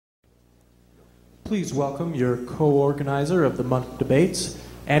Please welcome your co-organizer of the Munk Debates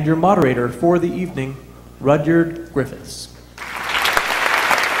and your moderator for the evening, Rudyard Griffiths.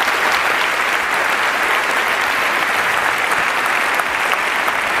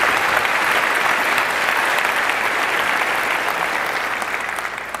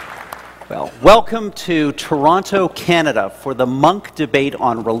 Well, welcome to Toronto, Canada for the Munk Debate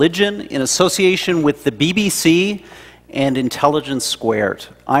on Religion in association with the BBC and Intelligence Squared.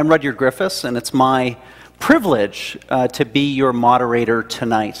 I'm Rudyard Griffiths, and it's my privilege to be your moderator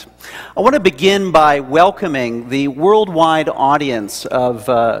tonight. I want to begin by welcoming the worldwide audience of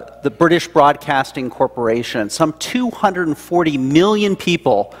the British Broadcasting Corporation, some 240 million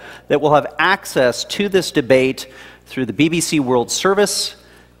people that will have access to this debate through the BBC World Service,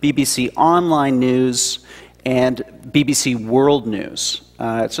 BBC Online News, and BBC World News.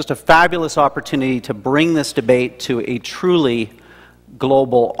 It's just a fabulous opportunity to bring this debate to a truly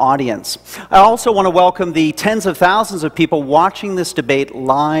global audience. I also want to welcome the tens of thousands of people watching this debate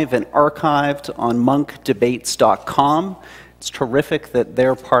live and archived on monkdebates.com. It's terrific that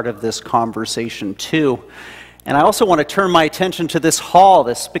they're part of this conversation too. And I also want to turn my attention to this hall,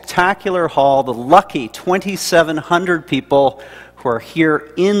 this spectacular hall, the lucky 2,700 people who are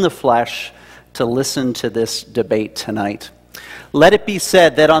here in the flesh to listen to this debate tonight. Let it be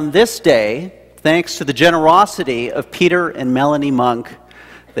said that on this day, thanks to the generosity of Peter and Melanie Munk,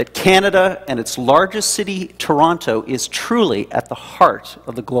 that Canada and its largest city, Toronto, is truly at the heart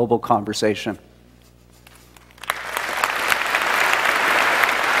of the global conversation.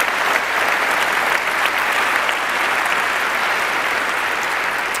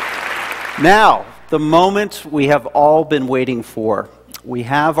 Now, the moment we have all been waiting for. We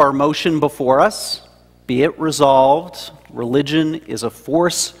have our motion before us. Be it resolved, religion is a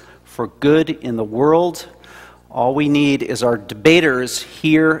force for good in the world. All we need is our debaters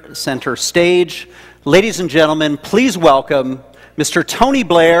here center stage. Ladies and gentlemen, please welcome Mr. Tony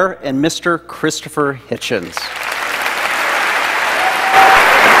Blair and Mr. Christopher Hitchens.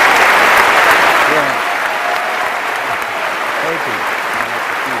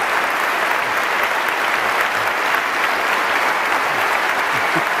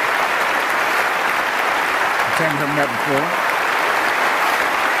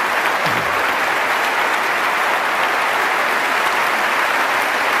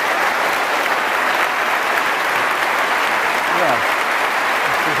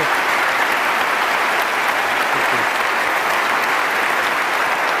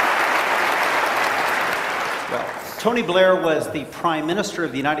 Tony Blair was the Prime Minister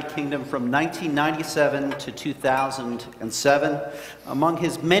of the United Kingdom from 1997 to 2007. Among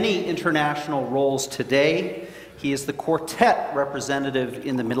his many international roles today, he is the Quartet representative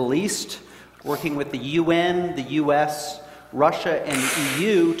in the Middle East, working with the UN, the US, Russia, and the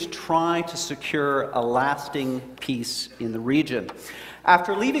EU to try to secure a lasting peace in the region.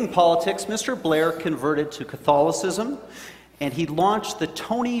 After leaving politics, Mr. Blair converted to Catholicism, and he launched the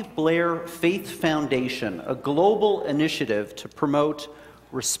Tony Blair Faith Foundation, a global initiative to promote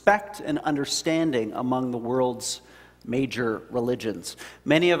respect and understanding among the world's major religions.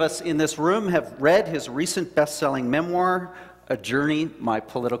 Many of us in this room have read his recent best-selling memoir, A Journey, My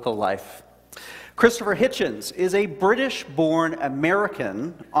Political Life. Christopher Hitchens is a British-born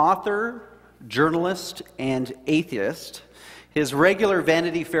American author, journalist, and atheist. His regular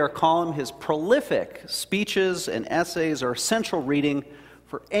Vanity Fair column, his prolific speeches and essays are essential reading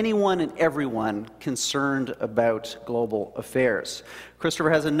for anyone and everyone concerned about global affairs.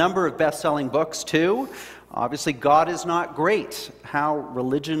 Christopher has a number of best-selling books, too. Obviously, God is Not Great, How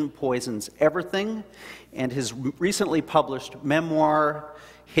Religion Poisons Everything, and his recently published memoir,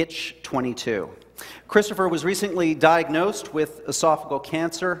 Hitch 22. Christopher was recently diagnosed with esophageal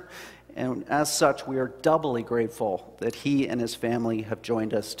cancer, and as such, we are doubly grateful that he and his family have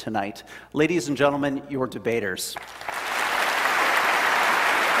joined us tonight. Ladies and gentlemen, your debaters.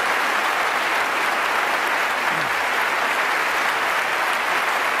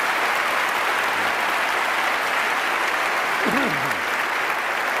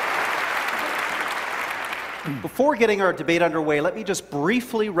 Before getting our debate underway, let me just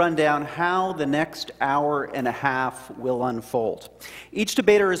briefly run down how the next hour and a half will unfold. Each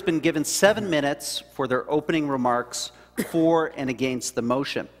debater has been given 7 minutes for their opening remarks for and against the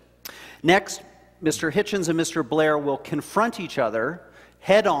motion. Next, Mr. Hitchens and Mr. Blair will confront each other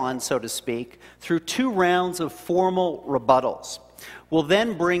head-on, so to speak, through 2 rounds of formal rebuttals. We'll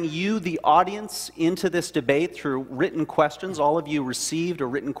then bring you, the audience, into this debate through written questions. All of you received a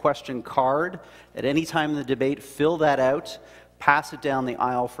written question card. At any time in the debate, fill that out, pass it down the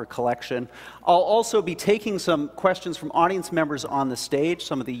aisle for collection. I'll also be taking some questions from audience members on the stage,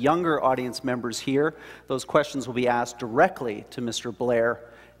 some of the younger audience members here. Those questions will be asked directly to Mr. Blair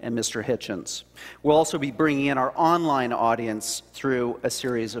and Mr. Hitchens. We'll also be bringing in our online audience through a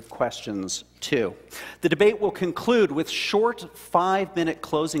series of questions, too. The debate will conclude with short 5-minute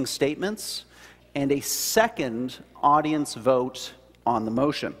closing statements and a second audience vote on the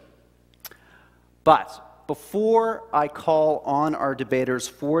motion. But before I call on our debaters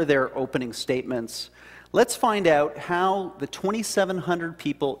for their opening statements, let's find out how the 2,700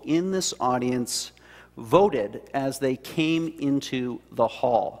 people in this audience voted as they came into the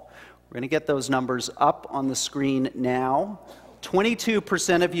hall. We're going to get those numbers up on the screen now.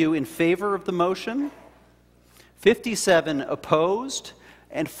 22% of you in favor of the motion, 57 opposed,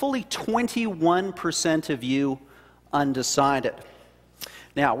 and fully 21% of you undecided.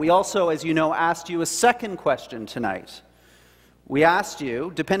 Now, we also, as you know, asked you a second question tonight. We asked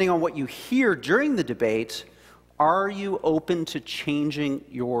you, depending on what you hear during the debate, are you open to changing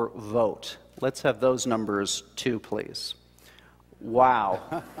your vote? Let's have those numbers too, please.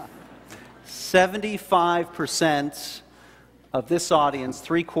 Wow. 75% of this audience,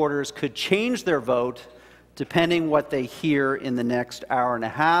 3/4, could change their vote depending what they hear in the next hour and a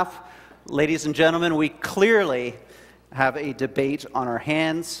half. Ladies and gentlemen, we clearly have a debate on our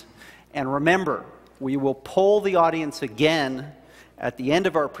hands. And remember, we will poll the audience again at the end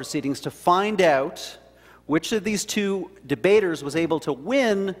of our proceedings to find out which of these two debaters was able to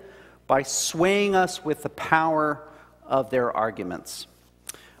win by swaying us with the power of their arguments.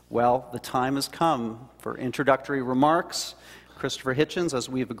 Well, the time has come for introductory remarks. Christopher Hitchens, as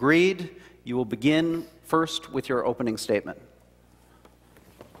we've agreed, you will begin first with your opening statement.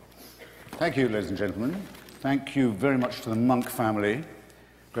 Thank you, ladies and gentlemen. Thank you very much to the Munk family,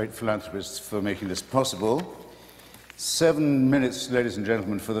 great philanthropists, for making this possible. 7 minutes, ladies and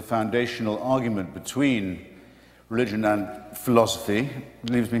gentlemen, for the foundational argument between religion and philosophy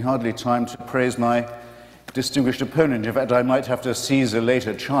leaves me hardly time to praise my distinguished opponent. In fact, I might have to seize a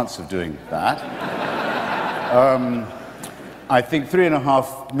later chance of doing that. I think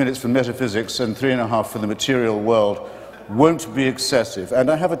 3.5 minutes for metaphysics and 3.5 for the material world won't be excessive.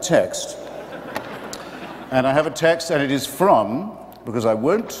 And I have a text. And it is from, because I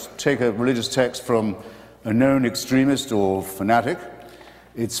won't take a religious text from a known extremist or fanatic,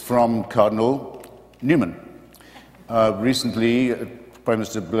 it's from Cardinal Newman. Recently, Prime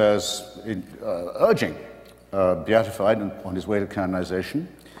Minister Blair's urging, beatified on his way to canonization,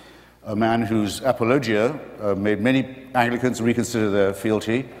 a man whose apologia made many Anglicans reconsider their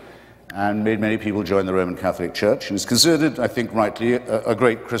fealty and made many people join the Roman Catholic Church, and is considered, I think rightly, a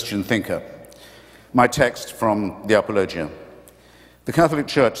great Christian thinker. My text from the Apologia. The Catholic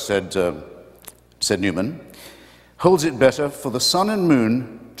Church, said Newman, holds it better for the sun and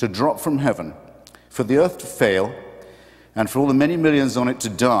moon to drop from heaven, for the earth to fail, and for all the many millions on it to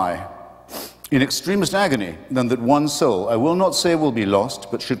die in extremest agony, than that one soul, I will not say will be lost,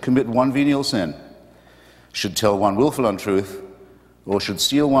 but should commit one venial sin, should tell one willful untruth, or should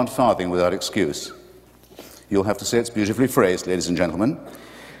steal one farthing without excuse. You'll have to say it's beautifully phrased, ladies and gentlemen.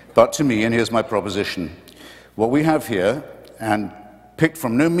 But to me, and here's my proposition, what we have here, and picked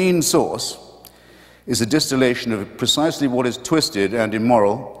from no mean source, is a distillation of precisely what is twisted and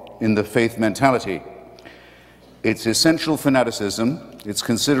immoral in the faith mentality. Its essential fanaticism, its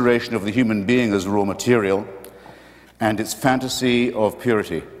consideration of the human being as raw material, and its fantasy of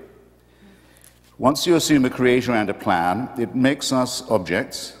purity. Once you assume a creator and a plan, it makes us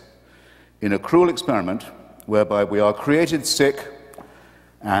objects in a cruel experiment whereby we are created sick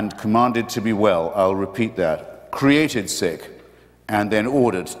and commanded to be well. I'll repeat that. Created sick and then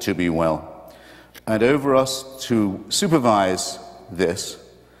ordered to be well. And over us to supervise this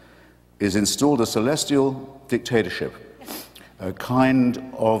is installed a celestial dictatorship, a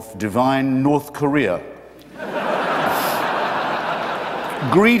kind of divine North Korea.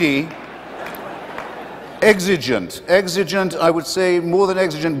 Greedy, exigent, I would say more than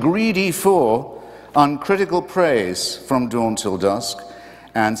exigent, greedy for uncritical praise from dawn till dusk,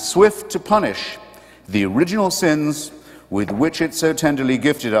 and swift to punish the original sins with which it so tenderly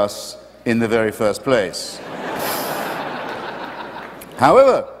gifted us in the very first place.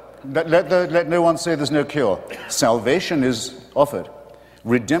 However, let no one say there's no cure. Salvation is offered.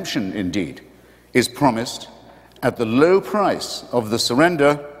 Redemption, indeed, is promised at the low price of the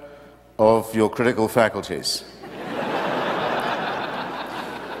surrender of your critical faculties.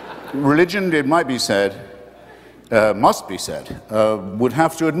 Religion, it might be said, must be said, would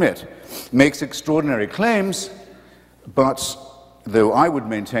have to admit, makes extraordinary claims, but though I would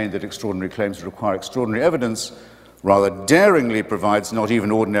maintain that extraordinary claims require extraordinary evidence, rather daringly provides not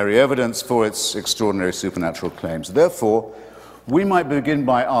even ordinary evidence for its extraordinary supernatural claims. Therefore, we might begin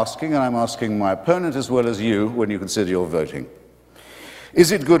by asking, and I'm asking my opponent as well as you when you consider your voting,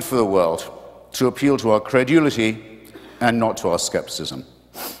 is it good for the world to appeal to our credulity and not to our skepticism?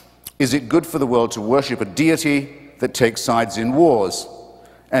 Is it good for the world to worship a deity that takes sides in wars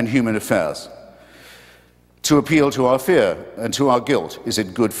and human affairs? To appeal to our fear and to our guilt, is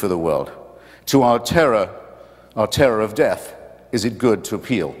it good for the world? To our terror of death, is it good to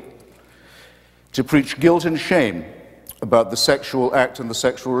appeal? To preach guilt and shame about the sexual act and the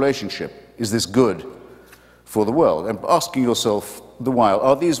sexual relationship, is this good for the world? And asking yourself the while,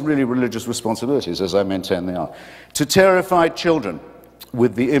 are these really religious responsibilities, as I maintain they are? To terrify children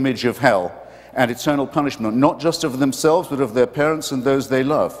with the image of hell and eternal punishment, not just of themselves, but of their parents and those they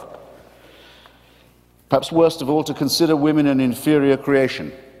love. Perhaps worst of all, to consider women an inferior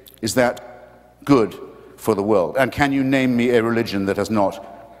creation. Is that good for the world? And can you name me a religion that has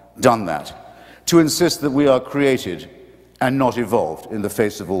not done that? To insist that we are created and not evolved in the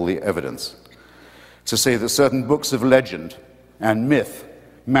face of all the evidence. To say that certain books of legend and myth,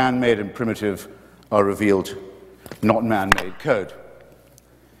 man-made and primitive, are revealed, not man-made code.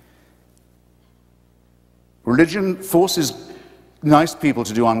 Religion forces nice people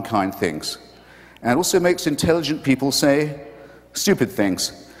to do unkind things, and also makes intelligent people say stupid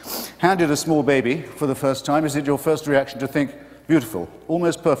things. Handed a small baby for the first time, is it your first reaction to think, beautiful,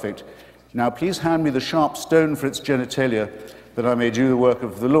 almost perfect, now please hand me the sharp stone for its genitalia that I may do the work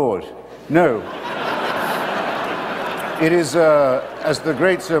of the Lord? No. It is, as the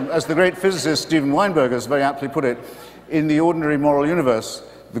great physicist Steven Weinberger has very aptly put it, in the ordinary moral universe,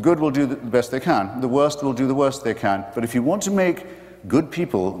 the good will do the best they can, the worst will do the worst they can, but if you want to make good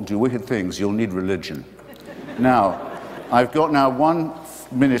people do wicked things, you'll need religion. Now, I've got now 1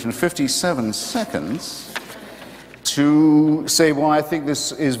 minute and 57 seconds to say why I think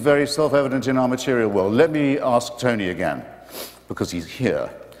this is very self-evident in our material world. Let me ask Tony again, because he's here,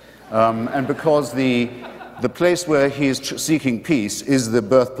 and because the place where he is seeking peace is the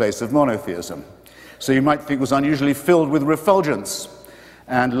birthplace of monotheism. So you might think it was unusually filled with refulgence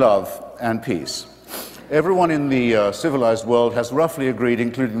and love and peace. Everyone in the civilized world has roughly agreed,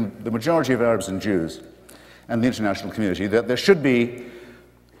 including the majority of Arabs and Jews and the international community, that there should be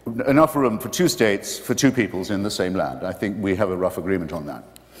enough room for 2 states, for 2 peoples in the same land. I think we have a rough agreement on that.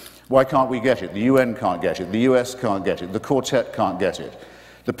 Why can't we get it? The UN can't get it, the US can't get it, the Quartet can't get it,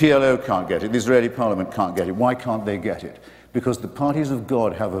 the PLO can't get it, the Israeli parliament can't get it. Why can't they get it? Because the parties of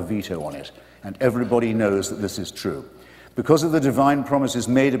God have a veto on it, and everybody knows that this is true. Because of the divine promises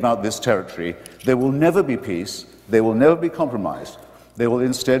made about this territory, there will never be peace, there will never be compromise. There will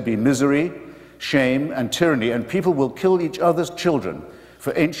instead be misery, shame, and tyranny, and people will kill each other's children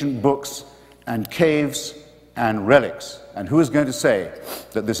for ancient books and caves and relics. And who is going to say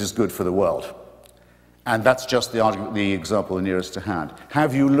that this is good for the world? And that's just the example nearest to hand.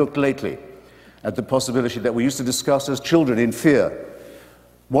 Have you looked lately at the possibility that we used to discuss as children in fear?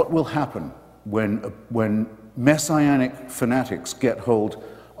 What will happen when messianic fanatics get hold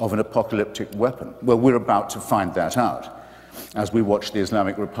of an apocalyptic weapon? Well, we're about to find that out as we watch the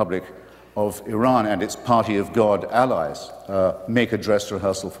Islamic Republic of Iran and its party of God allies make a dress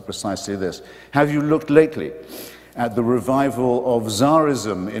rehearsal for precisely this. Have you looked lately at the revival of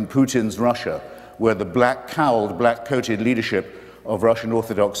Tsarism in Putin's Russia, where the black-cowled, black-coated leadership of Russian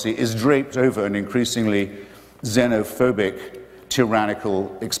Orthodoxy is draped over an increasingly xenophobic,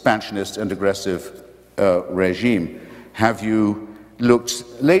 tyrannical, expansionist, and aggressive regime? Have you looked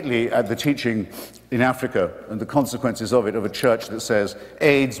lately at the teaching in Africa and the consequences of it, of a church that says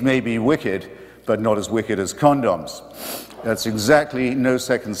AIDS may be wicked, but not as wicked as condoms? That's exactly no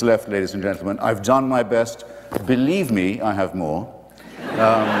seconds left, ladies and gentlemen. I've done my best. Believe me, I have more.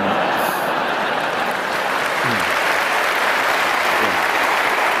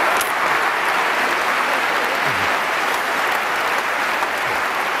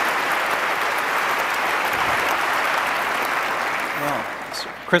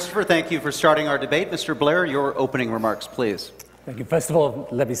 Christopher, thank you for starting our debate. Mr. Blair, your opening remarks, please. Thank you. First of all,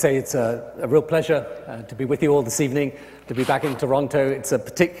 let me say it's a real pleasure to be with you all this evening, to be back in Toronto. It's a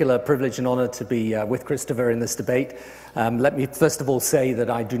particular privilege and honor to be with Christopher in this debate. Let me first of all say that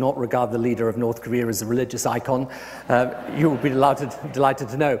I do not regard the leader of North Korea as a religious icon. You will be delighted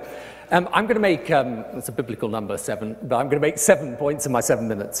to know. I'm going to make, it's a biblical number, 7, but I'm going to make 7 points in my 7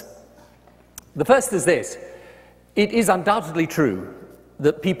 minutes. The first is this. It is undoubtedly true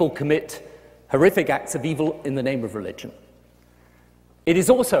that people commit horrific acts of evil in the name of religion. It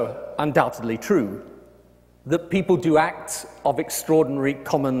is also undoubtedly true that people do acts of extraordinary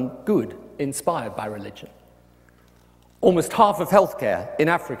common good inspired by religion. Almost half of healthcare in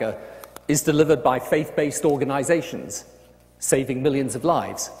Africa is delivered by faith-based organizations, saving millions of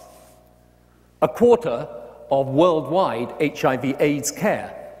lives. A quarter of worldwide HIV/AIDS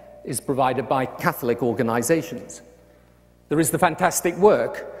care is provided by Catholic organizations. There is the fantastic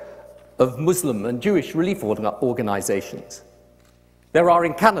work of Muslim and Jewish relief organizations. There are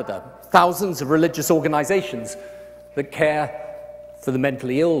in Canada thousands of religious organizations that care for the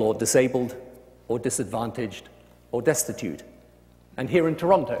mentally ill or disabled or disadvantaged or destitute. And here in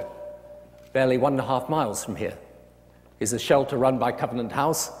Toronto, barely 1.5 miles from here, is a shelter run by Covenant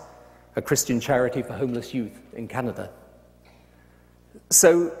House, a Christian charity for homeless youth in Canada.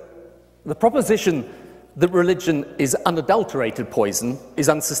 So the proposition that religion is unadulterated poison is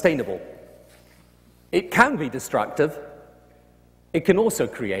unsustainable. It can be destructive. It can also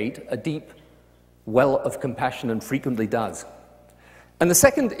create a deep well of compassion, and frequently does. And the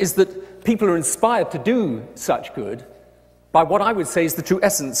second is that people are inspired to do such good by what I would say is the true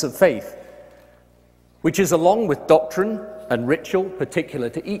essence of faith, which is, along with doctrine and ritual particular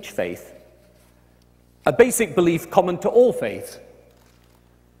to each faith, a basic belief common to all faiths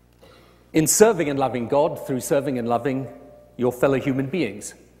in serving and loving God through serving and loving your fellow human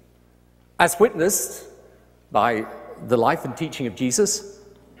beings, as witnessed by the life and teaching of Jesus,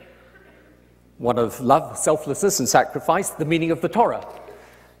 one of love, selflessness, and sacrifice, the meaning of the Torah.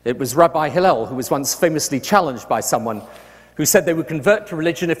 It was Rabbi Hillel who was once famously challenged by someone who said they would convert to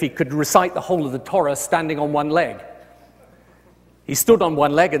religion if he could recite the whole of the Torah standing on one leg. He stood on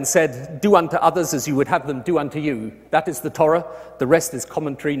one leg and said, "Do unto others as you would have them do unto you. That is the Torah. The rest is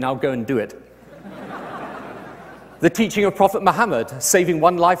commentary. Now go and do it." The teaching of Prophet Muhammad, saving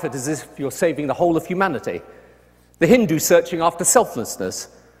one life as if you're saving the whole of humanity. The Hindu searching after selflessness.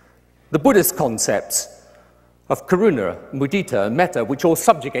 The Buddhist concepts of karuna, mudita, and metta, which all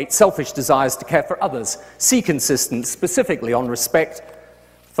subjugate selfish desires to care for others, seek insistence specifically on respect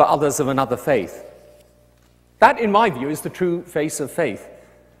for others of another faith. That, in my view, is the true face of faith.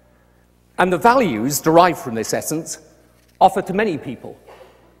 And the values derived from this essence offer to many people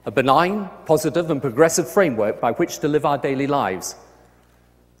a benign, positive, and progressive framework by which to live our daily lives,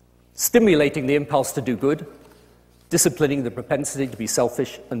 stimulating the impulse to do good, disciplining the propensity to be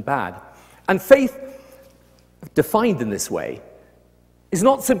selfish and bad. And faith, defined in this way, is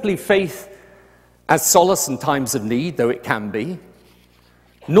not simply faith as solace in times of need, though it can be,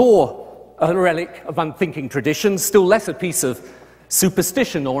 nor a relic of unthinking tradition, still less a piece of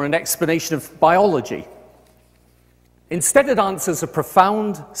superstition or an explanation of biology. Instead, it answers a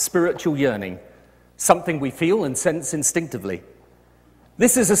profound spiritual yearning, something we feel and sense instinctively.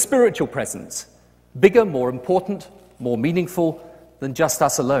 This is a spiritual presence, bigger, more important, more meaningful than just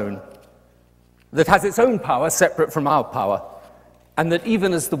us alone, that has its own power separate from our power, and that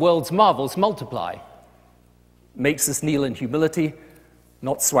even as the world's marvels multiply, makes us kneel in humility,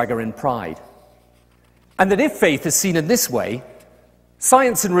 not swagger in pride. And that if faith is seen in this way,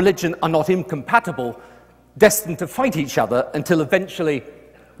 science and religion are not incompatible, destined to fight each other until eventually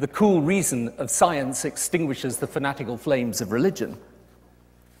the cool reason of science extinguishes the fanatical flames of religion.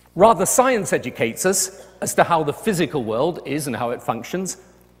 Rather, science educates us as to how the physical world is and how it functions,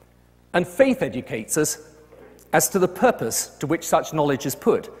 and faith educates us as to the purpose to which such knowledge is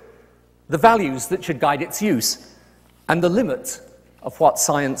put, the values that should guide its use, and the limits of what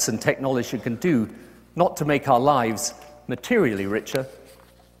science and technology can do, not to make our lives materially richer,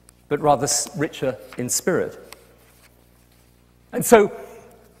 but rather richer in spirit. And so,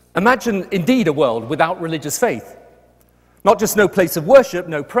 imagine indeed a world without religious faith. Not just no place of worship,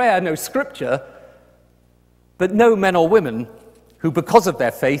 no prayer, no scripture, but no men or women who, because of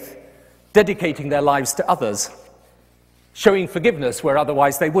their faith, dedicating their lives to others, showing forgiveness where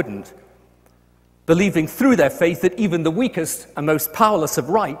otherwise they wouldn't, believing through their faith that even the weakest and most powerless have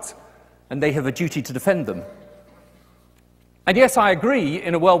rights, and they have a duty to defend them. And yes, I agree,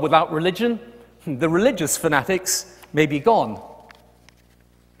 in a world without religion, the religious fanatics may be gone.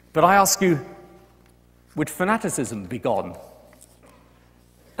 But I ask you, would fanaticism be gone?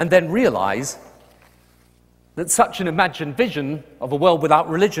 And then realize that such an imagined vision of a world without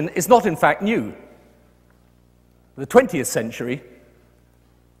religion is not in fact new. The 20th century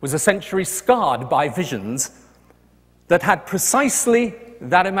was a century scarred by visions that had precisely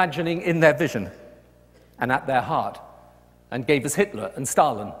that imagining in their vision and at their heart, and gave us Hitler and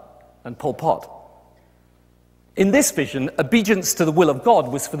Stalin and Pol Pot. In this vision, obedience to the will of God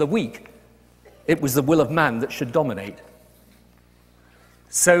was for the weak. It was the will of man that should dominate.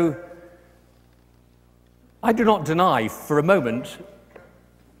 So, I do not deny for a moment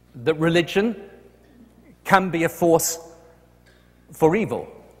that religion can be a force for evil.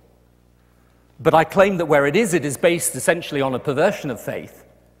 But I claim that where it is based essentially on a perversion of faith.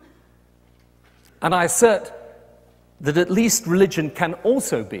 And I assert that at least religion can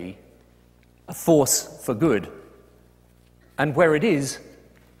also be a force for good. And where it is,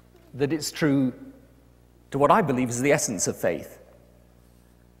 that it's true to what I believe is the essence of faith.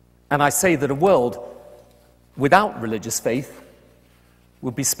 And I say that a world without religious faith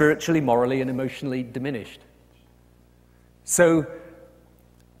would be spiritually, morally, and emotionally diminished. So,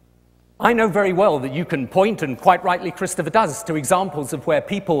 I know very well that you can point, and quite rightly Christopher does, to examples of where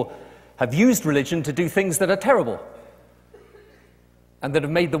people have used religion to do things that are terrible and that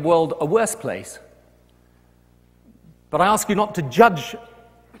have made the world a worse place. But I ask you not to judge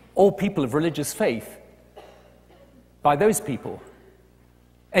all people of religious faith by those people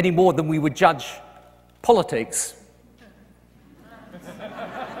any more than we would judge politics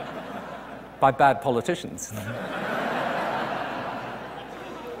by bad politicians.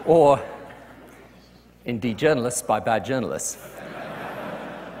 Or, indeed, journalists by bad journalists.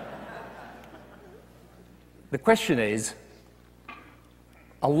 The question is,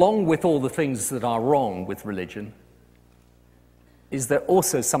 along with all the things that are wrong with religion, is there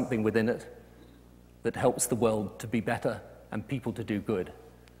also something within it that helps the world to be better and people to do good?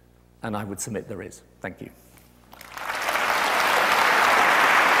 And I would submit there is. Thank you.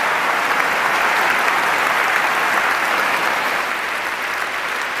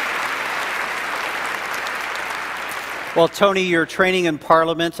 Well, Tony, your training in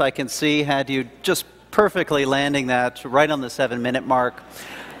Parliament, I can see, had you just perfectly landing that right on the 7-minute mark.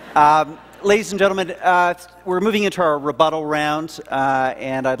 Ladies and gentlemen, we're moving into our rebuttal round,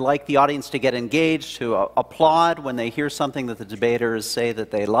 and I'd like the audience to get engaged, to applaud when they hear something that the debaters say that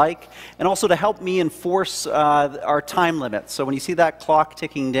they like, and also to help me enforce our time limit. So when you see that clock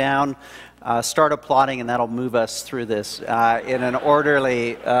ticking down, start applauding, and that'll move us through this in an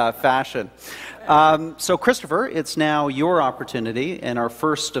orderly fashion. So Christopher, it's now your opportunity in our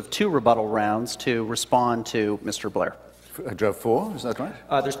first of 2 rebuttal rounds to respond to Mr. Blair. Do I have 4? Is that right?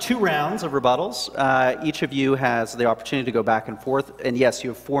 There's 2 rounds of rebuttals. Each of you has the opportunity to go back and forth. And yes,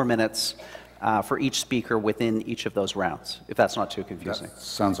 you have 4 minutes for each speaker within each of those rounds, if that's not too confusing. That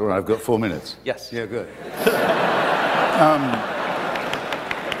sounds all right. I've got 4 minutes. Yes. Yeah, good.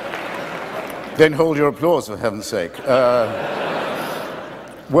 Then hold your applause, for heaven's sake.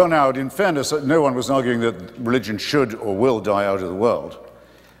 Well, now, in fairness, no one was arguing that religion should or will die out of the world.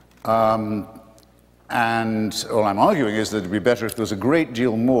 And all I'm arguing is that it would be better if there was a great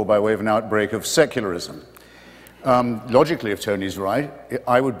deal more by way of an outbreak of secularism. Logically, if Tony's right,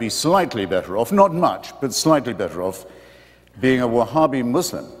 I would be slightly better off, not much, but slightly better off, being a Wahhabi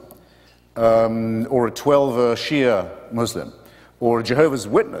Muslim, or a 12er Shia Muslim, or a Jehovah's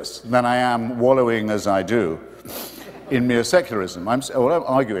Witness than I am wallowing as I do in mere secularism. What I'm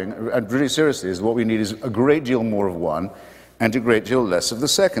arguing, and really seriously, is what we need is a great deal more of one and a great deal less of the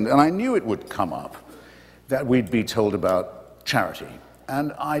second. And I knew it would come up, that we'd be told about charity.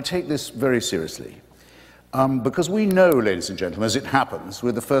 And I take this very seriously. Because we know, ladies and gentlemen, as it happens,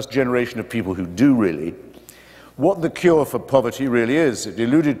 we're the first generation of people who do really, what the cure for poverty really is. It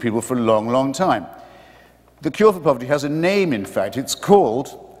eluded people for a long, long time. The cure for poverty has a name, in fact. It's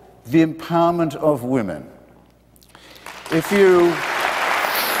called the empowerment of women. If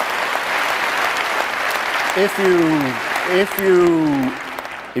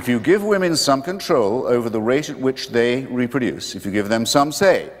you give women some control over the rate at which they reproduce, if you give them some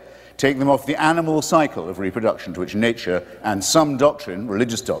say, take them off the animal cycle of reproduction to which nature and some doctrine,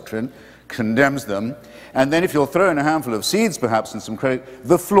 religious doctrine, condemns them, and then if you'll throw in a handful of seeds perhaps and some credit,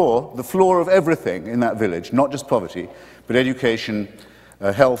 the floor of everything in that village, not just poverty, but education,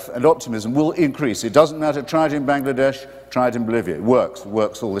 health and optimism will increase. It doesn't matter, try it in Bangladesh, try it in Bolivia, it works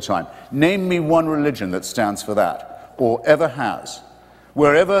all the time. Name me one religion that stands for that, or ever has.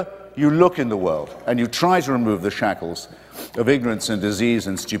 Wherever you look in the world and you try to remove the shackles of ignorance and disease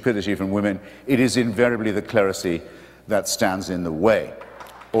and stupidity from women, it is invariably the clerisy that stands in the way.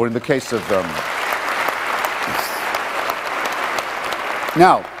 Or in the case of...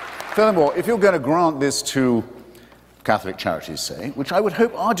 Now, furthermore, if you're going to grant this to Catholic charities, say, which I would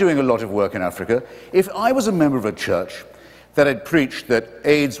hope are doing a lot of work in Africa, if I was a member of a church that had preached that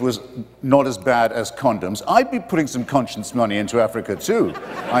AIDS was not as bad as condoms, I'd be putting some conscience money into Africa too,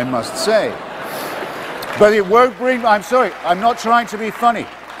 I must say. But it won't bring... I'm sorry, I'm not trying to be funny.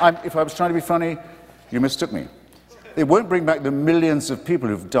 If I was trying to be funny, you mistook me. It won't bring back the millions of people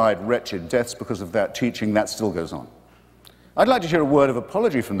who've died wretched deaths because of that teaching. That still goes on. I'd like to hear a word of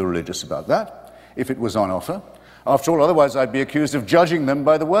apology from the religious about that, if it was on offer. After all, otherwise I'd be accused of judging them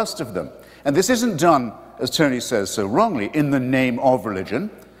by the worst of them. And this isn't done, as Tony says so wrongly, in the name of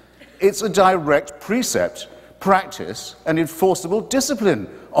religion. It's a direct precept, practice, and enforceable discipline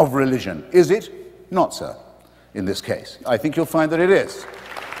of religion. Is it? Not, sir, in this case. I think you'll find that it is.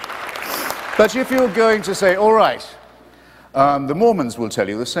 But if you're going to say, all right, the Mormons will tell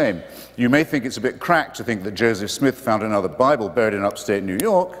you the same. You may think it's a bit cracked to think that Joseph Smith found another Bible buried in upstate New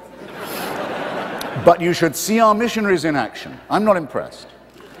York, but you should see our missionaries in action. I'm not impressed.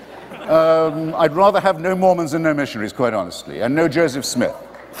 I'd rather have no Mormons and no missionaries, quite honestly, and no Joseph Smith.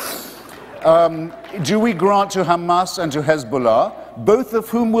 Do we grant to Hamas and to Hezbollah, both of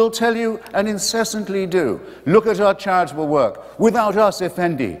whom will tell you and incessantly do, look at our charitable work. Without us,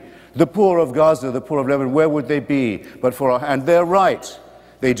 Effendi, the poor of Gaza, the poor of Lebanon, where would they be but for our... And they're right.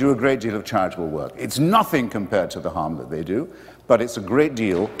 They do a great deal of charitable work. It's nothing compared to the harm that they do, but it's a great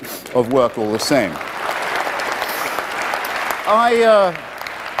deal of work all the same.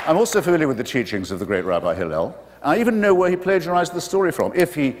 I'm also familiar with the teachings of the great Rabbi Hillel. I even know where he plagiarized the story from,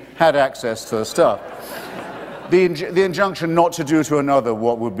 if he had access to the stuff. The injunction not to do to another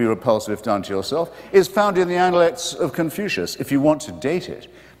what would be repulsive if done to yourself is found in the Analects of Confucius, if you want to date it.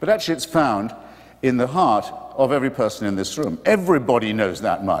 But actually it's found in the heart of every person in this room. Everybody knows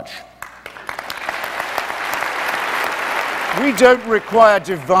that much. We don't require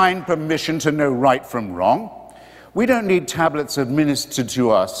divine permission to know right from wrong. We don't need tablets administered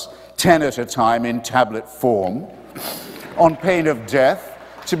to us 10 at a time in tablet form, on pain of death,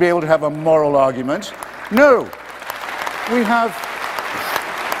 to be able to have a moral argument. No, we have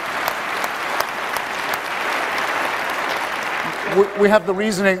the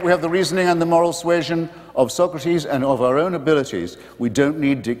reasoning and the moral suasion of Socrates and of our own abilities. We don't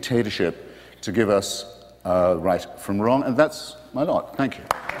need dictatorship to give us right from wrong, and that's my lot. Thank you.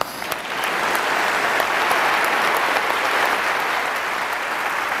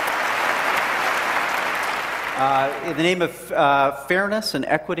 In the name of fairness and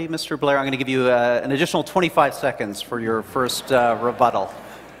equity, Mr. Blair, I'm going to give you an additional 25 seconds for your first rebuttal.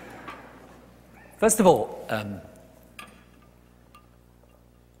 First of all,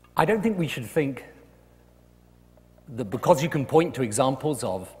 I don't think we should think that because you can point to examples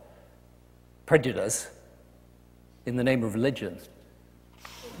of prejudice in the name of religion,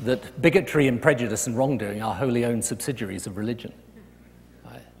 that bigotry and prejudice and wrongdoing are wholly owned subsidiaries of religion.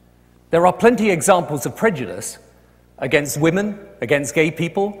 There are plenty of examples of prejudice against women, against gay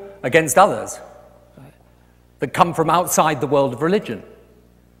people, against others, that come from outside the world of religion.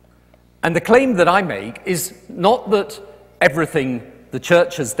 And the claim that I make is not that everything the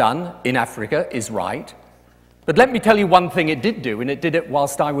church has done in Africa is right, but let me tell you one thing it did do, and it did it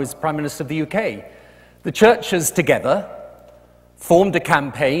whilst I was Prime Minister of the UK. The churches together formed a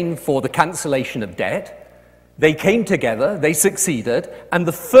campaign for the cancellation of debt. They came together, they succeeded, and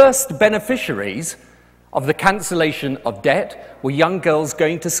the first beneficiaries of the cancellation of debt were young girls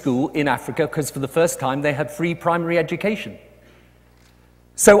going to school in Africa because for the first time they had free primary education.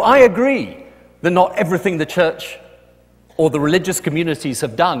 So I agree that not everything the church or the religious communities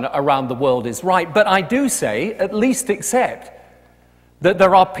have done around the world is right, but I do say, at least accept, that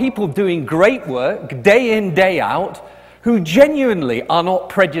there are people doing great work day in, day out, who genuinely are not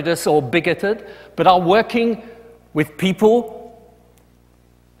prejudiced or bigoted, but are working with people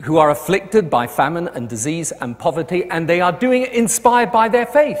who are afflicted by famine and disease and poverty, and they are doing it inspired by their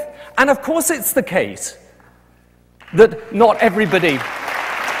faith. And of course it's the case that not everybody...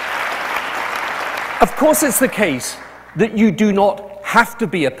 Of course it's the case that you do not have to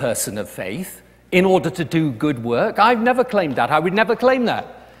be a person of faith in order to do good work. I've never claimed that. I would never claim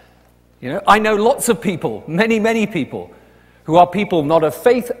that. You know, I know lots of people, many, many people, who are people not of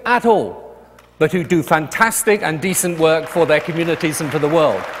faith at all, but who do fantastic and decent work for their communities and for the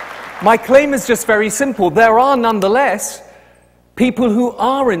world. My claim is just very simple. There are nonetheless people who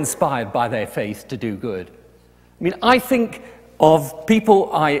are inspired by their faith to do good. I mean, I think of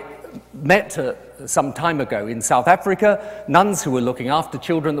people I met some time ago in South Africa, nuns who were looking after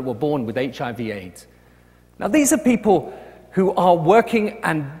children that were born with HIV/AIDS. Now, these are people who are working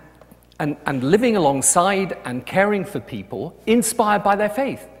and living alongside and caring for people inspired by their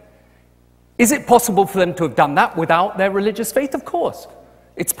faith. Is it possible for them to have done that without their religious faith? Of course.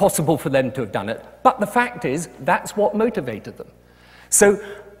 It's possible for them to have done it. But the fact is, that's what motivated them. So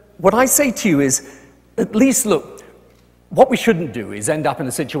what I say to you is, at least look, what we shouldn't do is end up in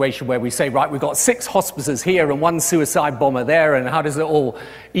a situation where we say, right, we've got 6 hospices here and 1 suicide bomber there, and how does it all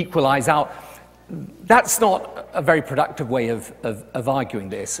equalize out? That's not a very productive way of arguing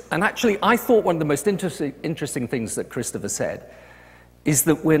this. And actually, I thought one of the most interesting things that Christopher said is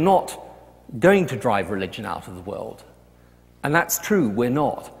that we're not going to drive religion out of the world. And that's true, we're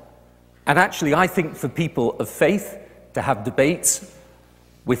not. And actually, I think for people of faith to have debates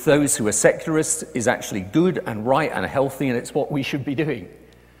with those who are secularists is actually good and right and healthy, and it's what we should be doing.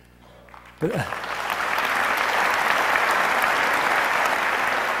 But,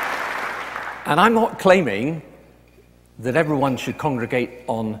 and I'm not claiming that everyone should congregate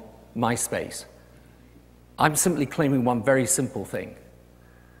on MySpace. I'm simply claiming one very simple thing,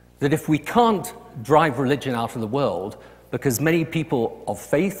 that if we can't drive religion out of the world, because many people of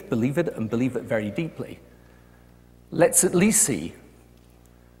faith believe it and believe it very deeply, let's at least see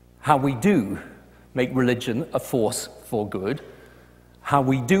how we do make religion a force for good, how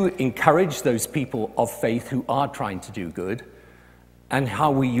we do encourage those people of faith who are trying to do good, and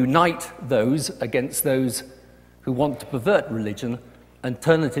how we unite those against those who want to pervert religion and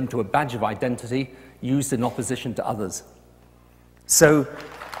turn it into a badge of identity used in opposition to others. So,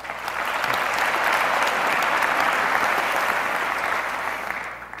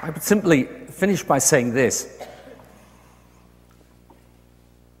 I would simply finish by saying this.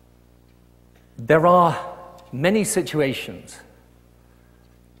 There are many situations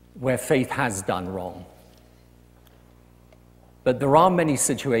where faith has done wrong. But there are many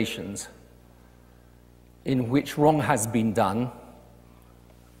situations in which wrong has been done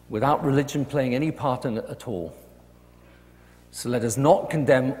without religion playing any part in it at all. So let us not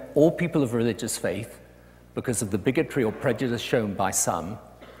condemn all people of religious faith because of the bigotry or prejudice shown by some,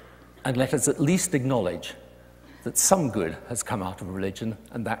 and let us at least acknowledge that some good has come out of religion,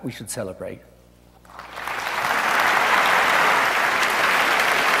 and that we should celebrate.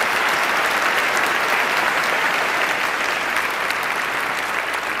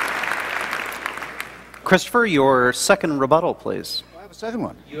 Christopher, your second rebuttal, please. I have a second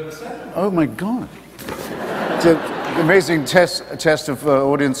one. You have a second? Oh, my God. It's an amazing test of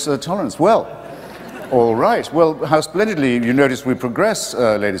audience tolerance. Well, all right. Well, how splendidly you notice we progress,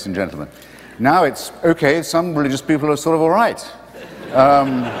 ladies and gentlemen. Now it's, okay, some religious people are sort of all right.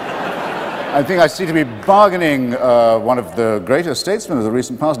 I think I seem to be bargaining one of the greater statesmen of the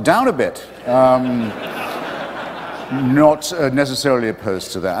recent past down a bit. Not necessarily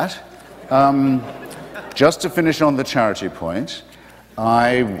opposed to that. Just to finish on the charity point,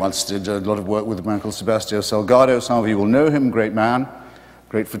 I once did a lot of work with a man called Sebastião Salgado. Some of you will know him, great man,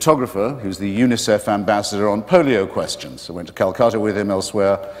 great photographer. He was the UNICEF ambassador on polio questions. I went to Calcutta with him,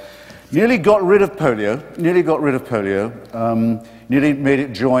 elsewhere. Nearly got rid of polio, nearly made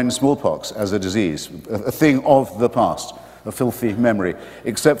it join smallpox as a disease, a thing of the past, a filthy memory,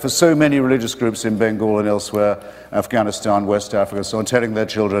 except for so many religious groups in Bengal and elsewhere, Afghanistan, West Africa, so on, telling their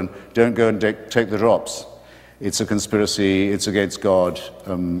children, don't go and take the drops. It's a conspiracy, it's against God,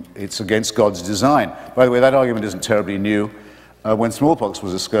 it's against God's design. By the way, that argument isn't terribly new. When smallpox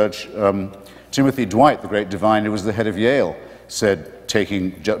was a scourge, Timothy Dwight, the great divine who was the head of Yale, said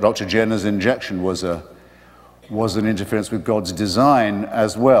taking Dr. Jenner's injection was an interference with God's design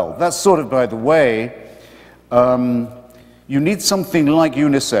as well. That's sort of, by the way, you need something like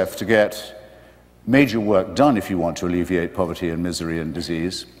UNICEF to get major work done if you want to alleviate poverty and misery and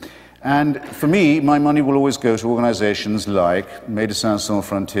disease. And for me, my money will always go to organizations like Médecins Sans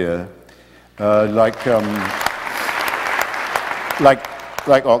Frontières, like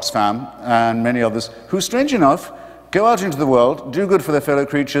Oxfam and many others, who, strange enough, go out into the world, do good for their fellow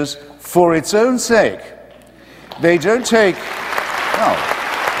creatures for its own sake. They don't take,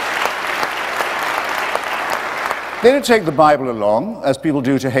 they don't take the Bible along, as people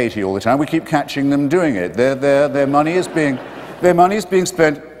do to Haiti all the time. We keep catching them doing it. Their money is being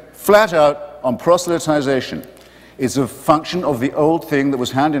spent flat out on proselytization. It's a function of the old thing that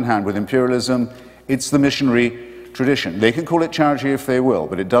was hand in hand with imperialism. It's the missionary tradition. They can call it charity if they will,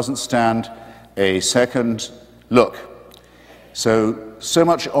 but it doesn't stand a second look. So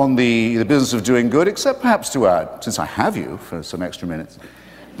much on the business of doing good, except perhaps to add, since I have you for some extra minutes,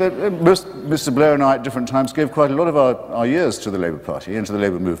 that Mr. Blair and I at different times gave quite a lot of our years to the Labour Party and to the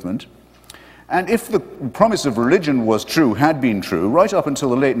Labour movement. And if the promise of religion was true, had been true, right up until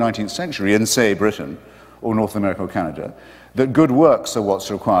the late 19th century in, say, Britain or North America or Canada, that good works are what's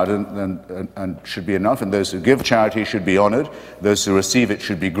required and should be enough, and those who give charity should be honoured, those who receive it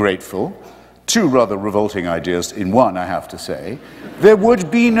should be grateful. Two rather revolting ideas in one, I have to say. There would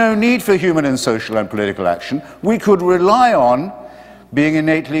be no need for human and social and political action. We could rely on being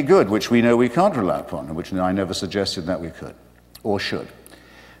innately good, which we know we can't rely upon, and which I never suggested that we could, or should.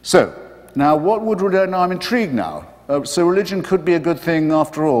 So, now what would religion, now I'm intrigued now. So religion could be a good thing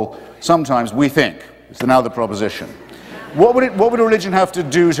after all, sometimes we think. It's now the proposition. What would a religion have to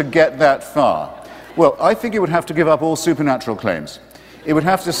do to get that far? Well, I think it would have to give up all supernatural claims. It would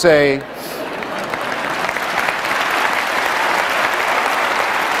have to say,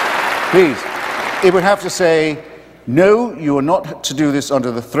 please, it would have to say, No, you are not to do this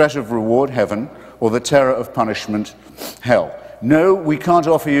under the threat of reward, heaven, or the terror of punishment, hell. No, we can't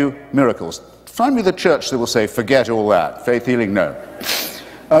offer you miracles. Find me the church that will say, forget all that. Faith healing, no.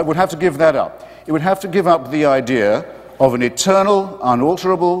 It would have to give that up. It would have to give up the idea of an eternal,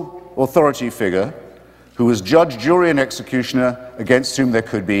 unalterable authority figure who was judge, jury, and executioner against whom there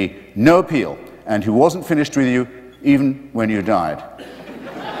could be no appeal, and who wasn't finished with you even when you died.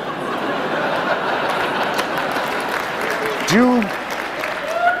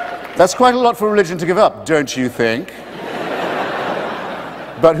 That's quite a lot for religion to give up, don't you think?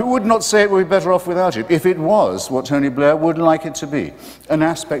 But who would not say it would be better off without it, if it was what Tony Blair would like it to be? An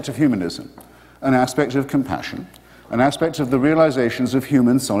aspect of humanism, an aspect of compassion, an aspect of the realizations of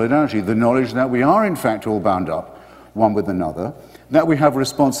human solidarity, the knowledge that we are in fact all bound up one with another, that we have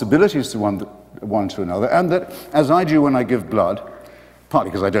responsibilities to one to another, and that, as I do when I give blood,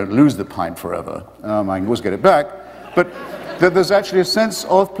 partly because I don't lose the pint forever, I can always get it back, but that there's actually a sense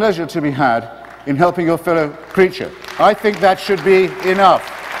of pleasure to be had in helping your fellow creature. I think that should be enough.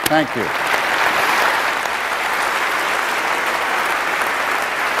 Thank you.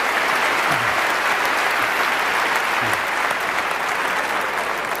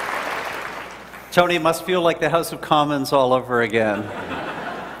 Tony, it must feel like the House of Commons all over again.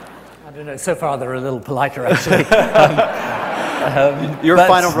 I don't know, so far they're a little politer, actually. Your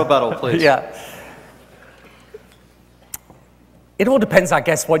final rebuttal, please. Yeah. It all depends, I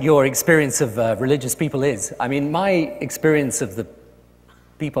guess, what your experience of religious people is. I mean, my experience of the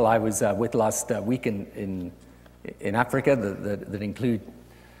people I was with last week in Africa that include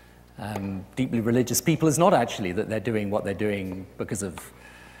deeply religious people is not actually that they're doing what they're doing because of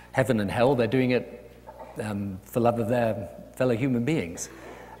heaven and hell. They're doing it for love of their fellow human beings.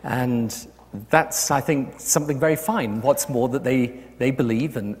 And that's, I think, something very fine. What's more, that they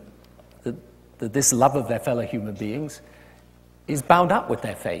believe and that this love of their fellow human beings is bound up with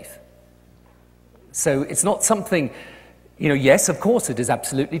their faith. So it's not something, yes, of course, it is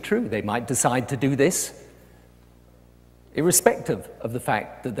absolutely true. They might decide to do this irrespective of the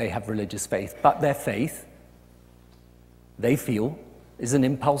fact that they have religious faith, but their faith, they feel, is an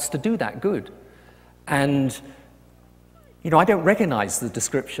impulse to do that good. And, I don't recognize the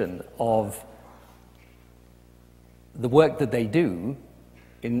description of the work that they do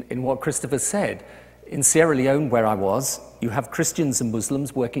in what Christopher said. In Sierra Leone, where I was, you have Christians and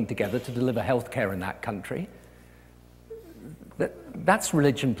Muslims working together to deliver healthcare in that country. That's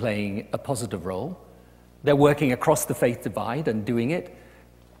religion playing a positive role. They're working across the faith divide and doing it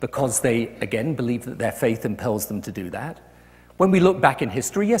because they, again, believe that their faith impels them to do that. When we look back in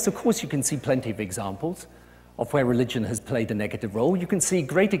history, yes, of course, you can see plenty of examples of where religion has played a negative role. You can see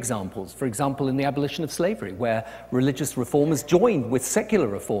great examples, for example, in the abolition of slavery, where religious reformers joined with secular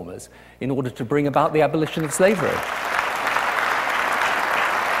reformers in order to bring about the abolition of slavery.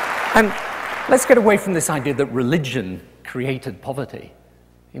 And let's get away from this idea that religion created poverty.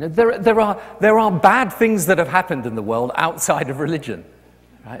 There are bad things that have happened in the world outside of religion,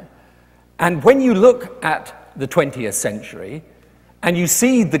 right? And when you look at the 20th century, and you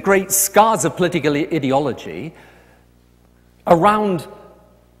see the great scars of political ideology around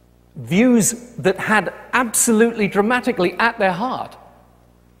views that had absolutely dramatically at their heart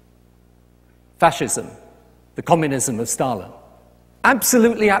fascism, the communism of Stalin.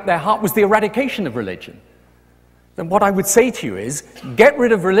 Absolutely at their heart was the eradication of religion. Then what I would say to you is, get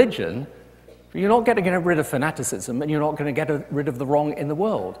rid of religion, but you're not going to get rid of fanaticism, and you're not going to get rid of the wrong in the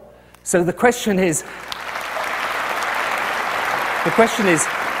world. So the question is,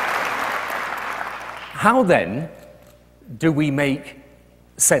 how then do we make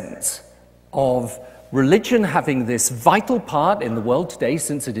sense of religion having this vital part in the world today,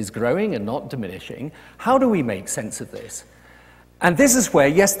 since it is growing and not diminishing? How do we make sense of this? And this is where,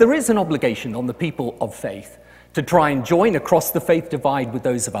 yes, there is an obligation on the people of faith to try and join across the faith divide with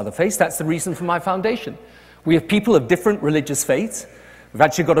those of other faiths. That's the reason for my foundation. We have people of different religious faiths. We've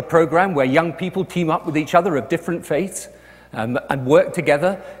actually got a program where young people team up with each other of different faiths and work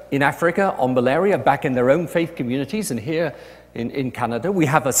together in Africa on malaria, back in their own faith communities, and here in Canada. We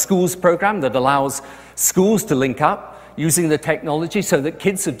have a schools program that allows schools to link up using the technology so that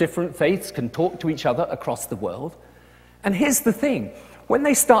kids of different faiths can talk to each other across the world. And here's the thing, when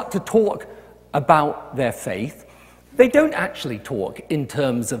they start to talk about their faith, they don't actually talk in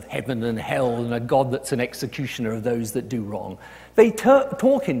terms of heaven and hell and a God that's an executioner of those that do wrong. They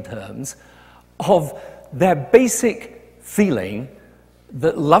talk in terms of their basic feeling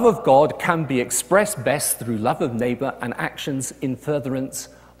that love of God can be expressed best through love of neighbor and actions in furtherance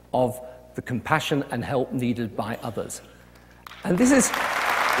of the compassion and help needed by others. And this is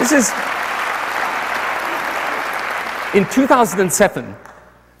In 2007,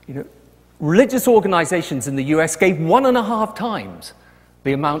 religious organizations in the US gave 1.5 times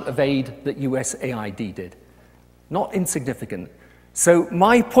the amount of aid that USAID did. Not insignificant. So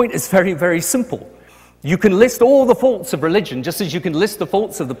my point is very, very simple. You can list all the faults of religion, just as you can list the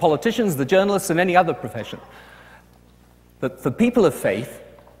faults of the politicians, the journalists, and any other profession. But for people of faith,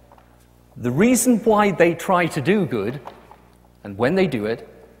 the reason why they try to do good, and when they do it,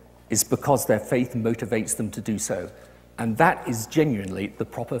 is because their faith motivates them to do so. And that is genuinely the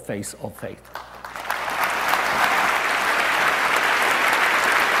proper face of faith.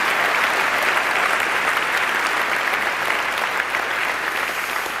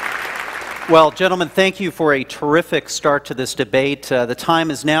 Well, gentlemen, thank you for a terrific start to this debate. The time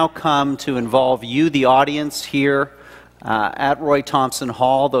has now come to involve you, the audience, here at Roy Thompson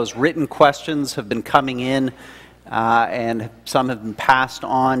Hall. Those written questions have been coming in, and some have been passed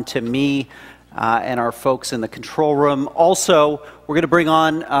on to me and our folks in the control room. Also, we're going to bring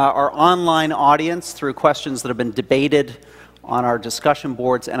on our online audience through questions that have been debated on our discussion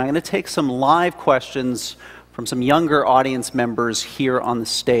boards, and I'm going to take some live questions from some younger audience members here on the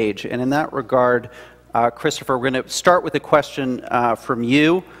stage. And in that regard, Christopher, we're going to start with a question from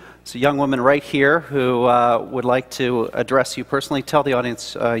you. It's a young woman right here who would like to address you personally. Tell the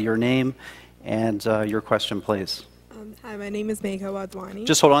audience your name and your question, please. Hi, my name is Megha Wadwani.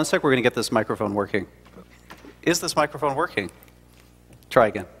 Just hold on a sec. We're going to get this microphone working. Okay. Is this microphone working? Try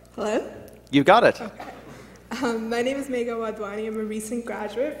again. Hello? You got it. Okay. My name is Megha Wadwani. I'm a recent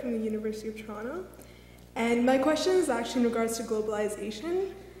graduate from the University of Toronto. And my question is actually in regards to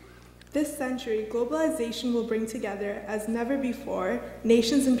globalization. This century, globalization will bring together, as never before,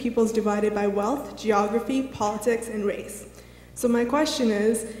 nations and peoples divided by wealth, geography, politics, and race. So my question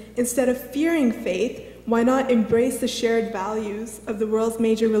is, instead of fearing faith, why not embrace the shared values of the world's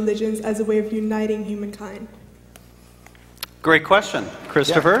major religions as a way of uniting humankind? Great question.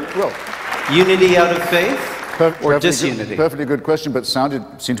 Christopher? Yeah, well, unity out of faith or disunity? Perfectly good question, but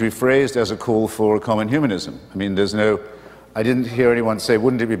seemed to be phrased as a call for a common humanism. I mean, I didn't hear anyone say,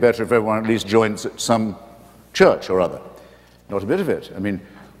 wouldn't it be better if everyone at least joined some church or other? Not a bit of it. I mean,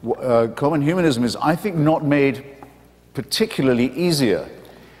 common humanism is, I think, not made particularly easier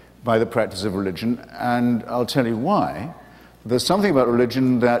by the practice of religion, and I'll tell you why. There's something about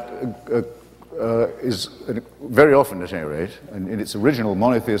religion that is, very often at any rate, and in its original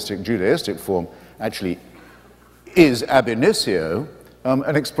monotheistic Judaistic form, actually is ab initio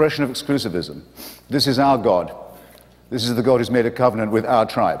an expression of exclusivism. This is our God. This is the God who's made a covenant with our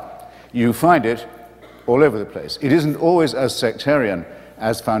tribe. You find it all over the place. It isn't always as sectarian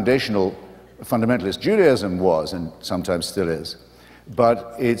as fundamentalist Judaism was, and sometimes still is.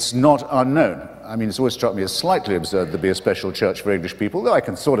 But it's not unknown. I mean, it's always struck me as slightly absurd there'd be a special church for English people, though I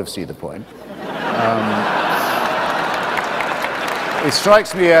can sort of see the point. It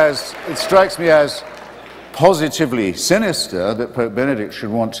strikes me as positively sinister that Pope Benedict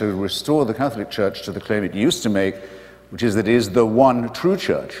should want to restore the Catholic Church to the claim it used to make, which is that it is the one true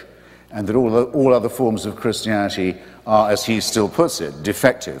church, and that all other forms of Christianity are, as he still puts it,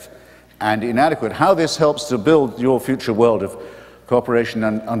 defective and inadequate. How this helps to build your future world of cooperation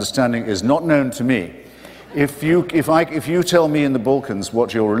and understanding is not known to me. If you tell me in the Balkans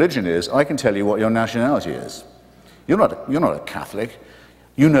what your religion is, I can tell you what your nationality is. You're not a Catholic.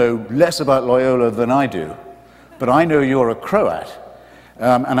 You know less about Loyola than I do, but I know you're a Croat,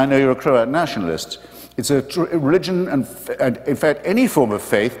 and I know you're a Croat nationalist. It's a religion, and in fact any form of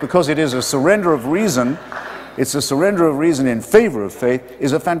faith, because it is a surrender of reason. It's a surrender of reason in favor of faith,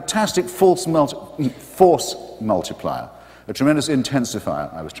 is a fantastic force multiplier. A tremendous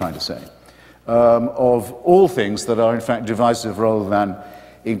intensifier, I was trying to say, of all things that are in fact divisive rather than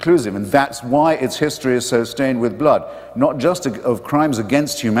inclusive. And that's why its history is so stained with blood, not just of crimes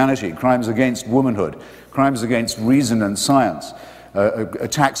against humanity, crimes against womanhood, crimes against reason and science,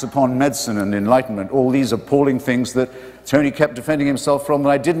 attacks upon medicine and enlightenment, all these appalling things that Tony kept defending himself from that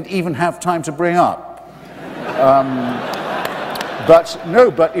I didn't even have time to bring up.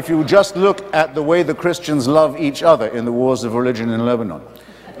 But if you just look at the way the Christians love each other in the wars of religion in Lebanon,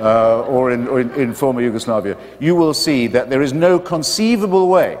 or in former Yugoslavia, you will see that there is no conceivable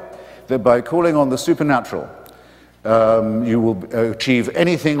way that by calling on the supernatural, you will achieve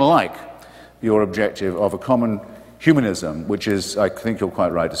anything like your objective of a common humanism, which is, I think you're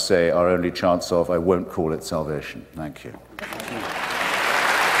quite right to say, our only chance of, I won't call it salvation. Thank you.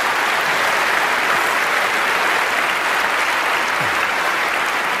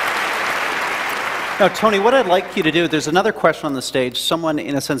 Now, Tony, what I'd like you to do, there's another question on the stage. Someone,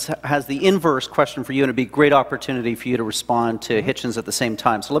 in a sense, has the inverse question for you, and it'd be a great opportunity for you to respond to Hitchens at the same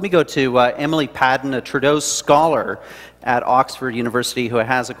time. So let me go to Emily Padden, a Trudeau scholar at Oxford University, who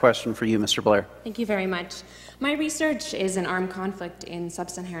has a question for you, Mr. Blair. Thank you very much. My research is in armed conflict in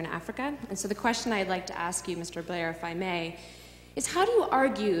sub-Saharan Africa, and so the question I'd like to ask you, Mr. Blair, if I may, is how do you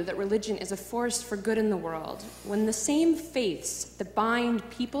argue that religion is a force for good in the world when the same faiths that bind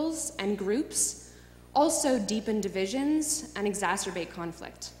peoples and groups also deepen divisions and exacerbate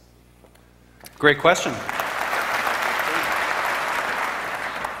conflict? Great question.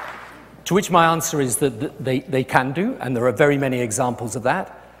 To which my answer is that they can do, and there are very many examples of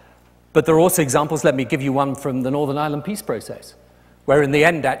that. But there are also examples, let me give you one from the Northern Ireland peace process, where in the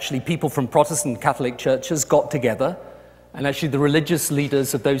end, actually, people from Protestant Catholic churches got together, and actually the religious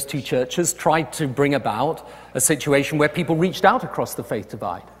leaders of those two churches tried to bring about a situation where people reached out across the faith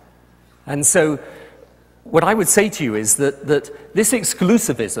divide. And so what I would say to you is that this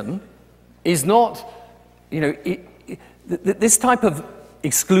exclusivism is not, this type of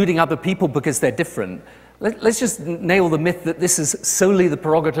excluding other people because they're different. Let's just nail the myth that this is solely the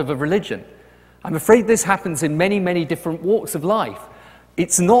prerogative of religion. I'm afraid this happens in many, many different walks of life.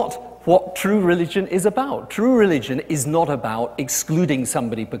 It's not what true religion is about. True religion is not about excluding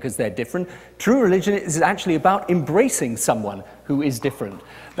somebody because they're different. True religion is actually about embracing someone who is different.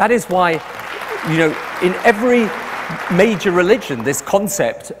 That is why, in every major religion, this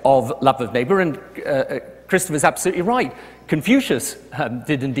concept of love of neighbor, and Christopher's absolutely right. Confucius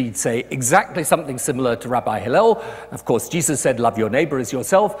did indeed say exactly something similar to Rabbi Hillel. Of course, Jesus said, love your neighbor as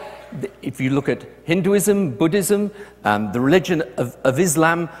yourself. If you look at Hinduism, Buddhism, the religion of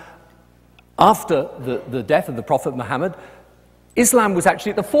Islam, after the death of the Prophet Muhammad, Islam was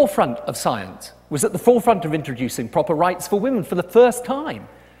actually at the forefront of science, was at the forefront of introducing proper rights for women for the first time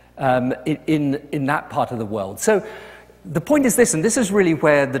in that part of the world. So the point is this, and this is really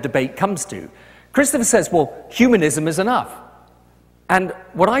where the debate comes to. Christopher says, well, humanism is enough. And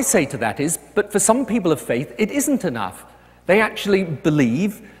what I say to that is, but for some people of faith, it isn't enough. They actually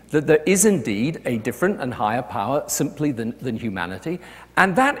believe that there is indeed a different and higher power simply than humanity.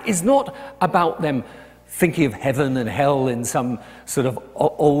 And that is not about them thinking of heaven and hell in some sort of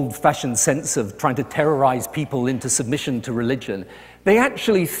old-fashioned sense of trying to terrorize people into submission to religion. They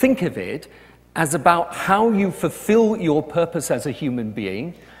actually think of it as about how you fulfill your purpose as a human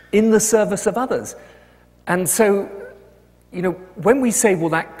being in the service of others. And so, when we say, well,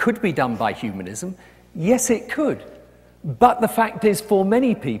 that could be done by humanism, yes, it could. But the fact is, for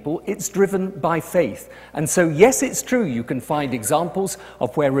many people, it's driven by faith. And so, yes, it's true, you can find examples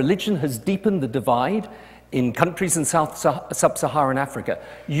of where religion has deepened the divide in countries in sub-Saharan Africa.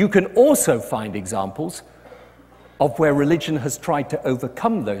 You can also find examples of where religion has tried to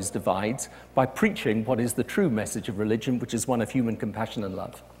overcome those divides by preaching what is the true message of religion, which is one of human compassion and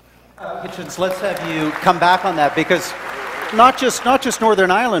love. Hitchens, let's have you come back on that, because not just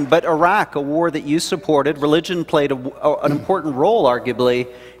Northern Ireland, but Iraq, a war that you supported, religion played an important role, arguably,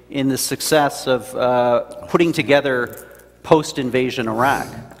 in the success of putting together post-invasion Iraq.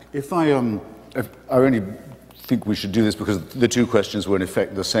 If I only think we should do this because the two questions were in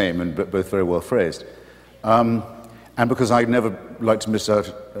effect the same and both very well phrased. And because I'd never like to miss out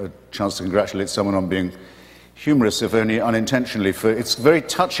a chance to congratulate someone on being humorous, if only unintentionally. It's very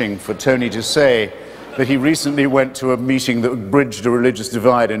touching for Tony to say that he recently went to a meeting that bridged a religious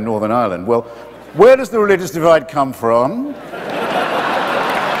divide in Northern Ireland. Well, where does the religious divide come from?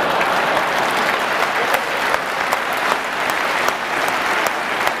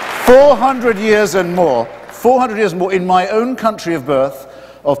 400 years and more, 400 years more in my own country of birth,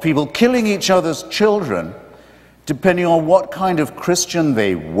 of people killing each other's children, depending on what kind of Christian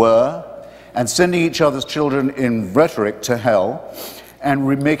they were, and sending each other's children in rhetoric to hell, and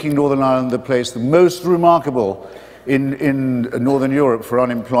making Northern Ireland the place the most remarkable in Northern Europe for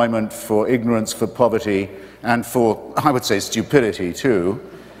unemployment, for ignorance, for poverty, and for, I would say, stupidity too.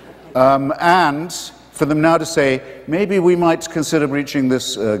 And for them now to say, maybe we might consider breaching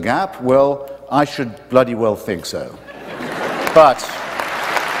this gap, well, I should bloody well think so. But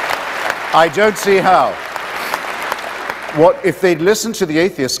I don't see how. What if they'd listened to the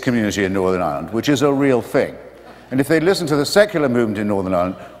atheist community in Northern Ireland, which is a real thing, and if they'd listened to the secular movement in Northern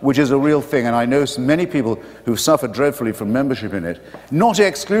Ireland, which is a real thing, and I know many people who've suffered dreadfully from membership in it, not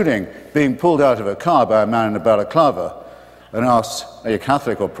excluding being pulled out of a car by a man in a balaclava and asked, are you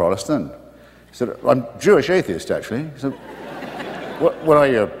Catholic or Protestant? He said, I'm Jewish atheist, actually. He said, what are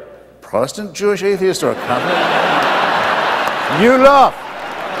you, a Protestant Jewish atheist or a Catholic? You laugh.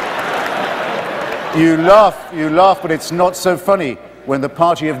 You laugh, but it's not so funny. when the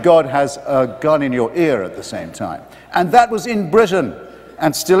party of God has a gun in your ear at the same time. And that was in Britain,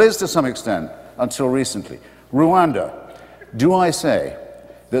 and still is to some extent, until recently. Rwanda. Do I say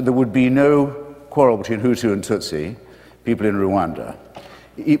that there would be no quarrel between Hutu and Tutsi, people in Rwanda?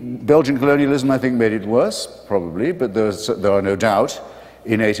 Belgian colonialism, I think, made it worse, probably, but there are no doubt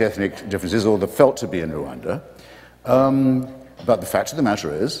innate ethnic differences, or they're felt to be in Rwanda. But the fact of the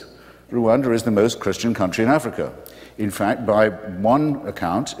matter is, Rwanda is the most Christian country in Africa. In fact, by one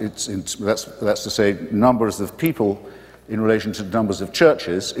account, that's to say numbers of people in relation to numbers of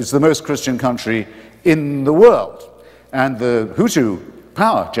churches, it's the most Christian country in the world. And the Hutu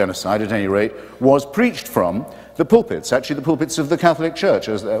power genocide, at any rate, was preached from the pulpits, actually the pulpits of the Catholic Church,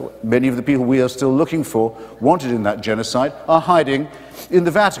 as many of the people we are still looking for, wanted in that genocide, are hiding in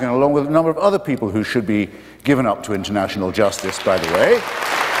the Vatican, along with a number of other people who should be given up to international justice, by the way.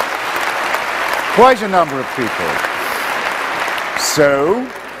 Quite a number of people. So,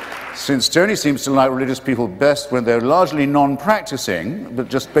 since Tony seems to like religious people best when they're largely non-practicing, but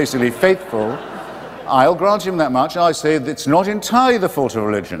just basically faithful, I'll grant him that much. I say that it's not entirely the fault of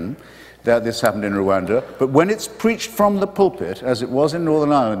religion that this happened in Rwanda, but when it's preached from the pulpit, as it was in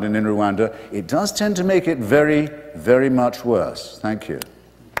Northern Ireland and in Rwanda, it does tend to make it very, very much worse. Thank you.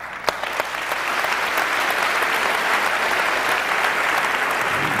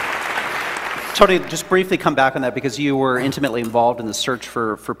 Tony, just briefly come back on that, because you were intimately involved in the search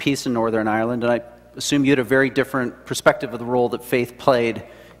for peace in Northern Ireland, and I assume you had a very different perspective of the role that faith played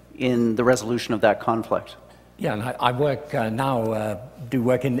in the resolution of that conflict. Yeah, and I work now, do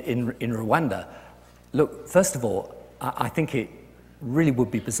work in Rwanda. Look, first of all, I think it really would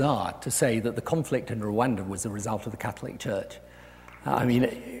be bizarre to say that the conflict in Rwanda was a result of the Catholic Church. I mean,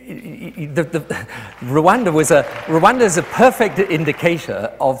 Rwanda is a perfect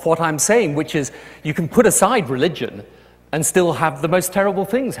indicator of what I'm saying, which is you can put aside religion and still have the most terrible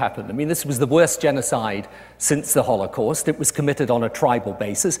things happen. I mean, this was the worst genocide since the Holocaust. It was committed on a tribal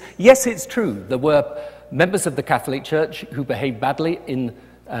basis. Yes, it's true, there were members of the Catholic Church who behaved badly in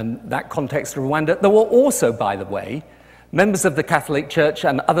that context of Rwanda. There were also, by the way, members of the Catholic Church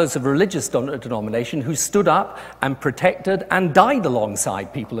and others of religious denomination who stood up and protected and died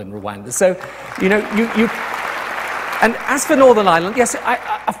alongside people in Rwanda. So, you know, and as for Northern Ireland, yes,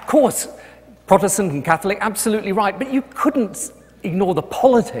 of course, Protestant and Catholic, absolutely right, but you couldn't ignore the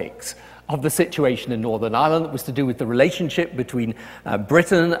politics of the situation in Northern Ireland. It was to do with the relationship between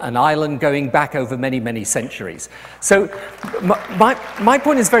Britain and Ireland going back over many, many centuries. So my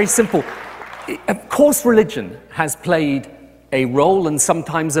point is very simple. Of course, religion has played a role, and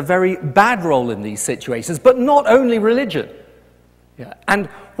sometimes a very bad role, in these situations, but not only religion. Yeah. And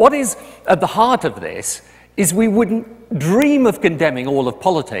what is at the heart of this is we wouldn't dream of condemning all of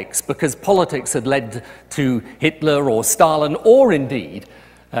politics, because politics had led to Hitler or Stalin, or indeed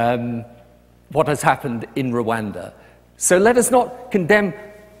what has happened in Rwanda. So let us not condemn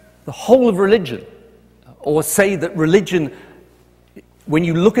the whole of religion, or say that religion, when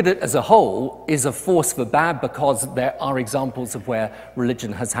you look at it as a whole, is a force for bad, because there are examples of where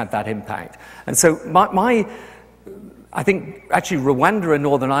religion has had that impact. And so I think actually Rwanda and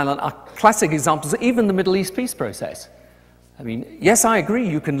Northern Ireland are classic examples of even the Middle East peace process. I mean, yes, I agree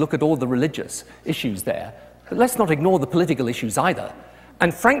you can look at all the religious issues there, but let's not ignore the political issues either.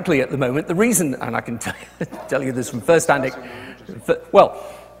 And frankly, at the moment, the reason, and I can tell you this from first-hand,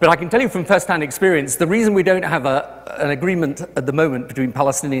 but I can tell you from first-hand experience, the reason we don't have an agreement at the moment between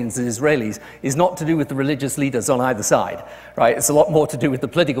Palestinians and Israelis is not to do with the religious leaders on either side, right? It's a lot more to do with the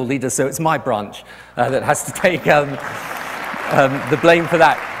political leaders, so it's my branch that has to take the blame for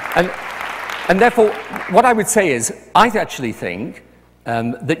that. And therefore, what I would say is, I actually think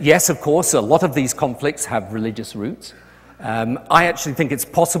that yes, of course, a lot of these conflicts have religious roots. I actually think it's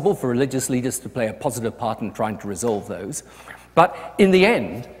possible for religious leaders to play a positive part in trying to resolve those. But in the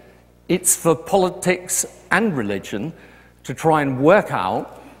end, it's for politics and religion to try and work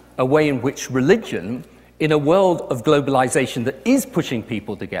out a way in which religion, in a world of globalization that is pushing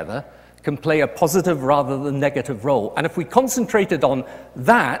people together, can play a positive rather than negative role. And if we concentrated on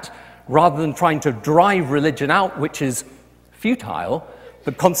that, rather than trying to drive religion out, which is futile,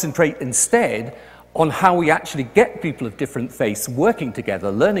 but concentrate instead on how we actually get people of different faiths working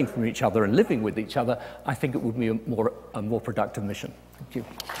together, learning from each other and living with each other, I think it would be a more productive mission. Thank you.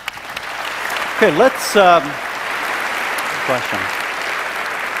 Okay, let's, question.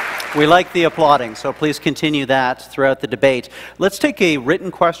 We like the applauding, so please continue that throughout the debate. Let's take a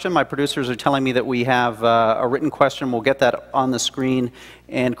written question. My producers are telling me that we have a written question. We'll get that on the screen.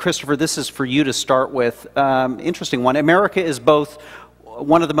 And Christopher, this is for you to start with. Interesting one. America is both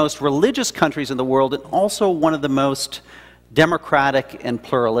one of the most religious countries in the world and also one of the most democratic and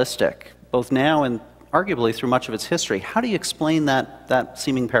pluralistic, both now and arguably through much of its history. How do you explain that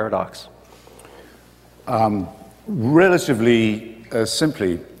seeming paradox? Relatively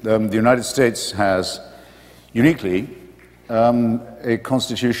simply, the United States has uniquely a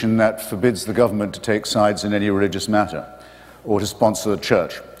constitution that forbids the government to take sides in any religious matter, or to sponsor a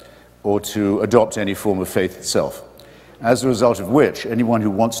church, or to adopt any form of faith itself. As a result of which, anyone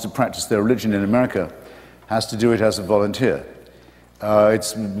who wants to practice their religion in America has to do it as a volunteer.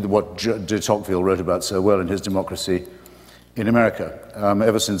 It's what de Tocqueville wrote about so well in his Democracy in America,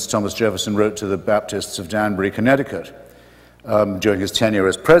 ever since Thomas Jefferson wrote to the Baptists of Danbury, Connecticut, during his tenure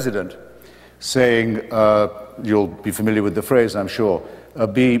as president, saying, you'll be familiar with the phrase, I'm sure,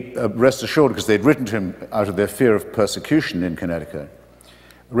 rest assured, because they'd written to him out of their fear of persecution in Connecticut,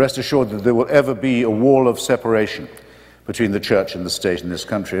 rest assured that there will ever be a wall of separation between the church and the state in this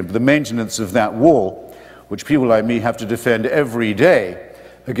country. And the maintenance of that wall, which people like me have to defend every day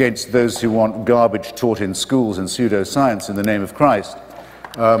against those who want garbage taught in schools and pseudoscience in the name of Christ,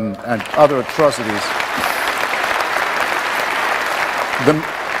 and other atrocities.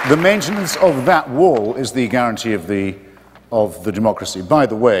 The maintenance of that wall is the guarantee of the democracy. By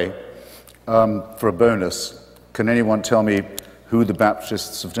the way, for a bonus, can anyone tell me who the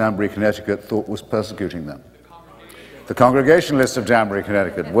Baptists of Danbury, Connecticut thought was persecuting them? The Congregationalists of Danbury,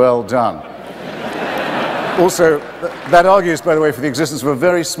 Connecticut. Well done. Also, that argues, by the way, for the existence of a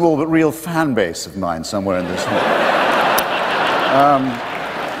very small but real fan base of mine somewhere in this hall.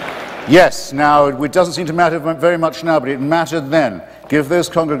 Yes, now, it doesn't seem to matter very much now, but it mattered then. Give those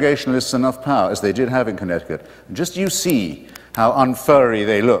Congregationalists enough power, as they did have in Connecticut, and just you see how unfurry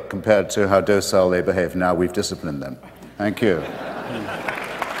they look compared to how docile they behave. Now we've disciplined them. Thank you.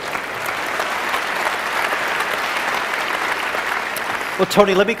 Well,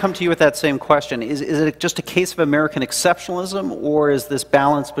 Tony, let me come to you with that same question. Is it just a case of American exceptionalism, or is this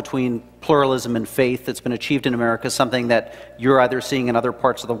balance between pluralism and faith that's been achieved in America something that you're either seeing in other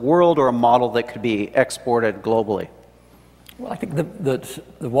parts of the world, or a model that could be exported globally? Well, I think that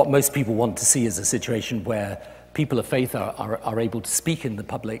what most people want to see is a situation where people of faith are able to speak in the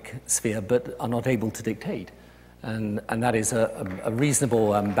public sphere, but are not able to dictate. And that is a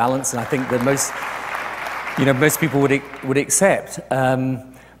reasonable balance, and I think that most people would accept.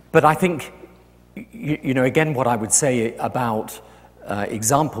 But I think, again, what I would say about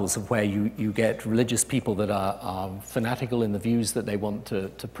examples of where you get religious people that are fanatical in the views that they want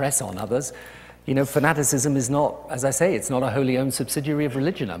to press on others, fanaticism is not, as I say, it's not a wholly owned subsidiary of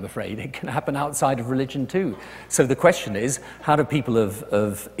religion, I'm afraid. It can happen outside of religion too. So the question is, how do people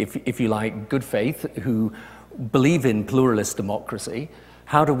of if you like, good faith, who believe in pluralist democracy,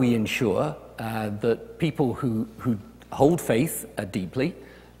 how do we ensure that people who hold faith deeply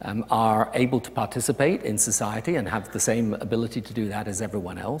are able to participate in society and have the same ability to do that as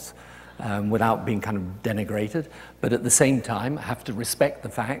everyone else without being kind of denigrated, but at the same time have to respect the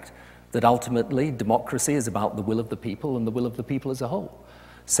fact that ultimately democracy is about the will of the people and the will of the people as a whole.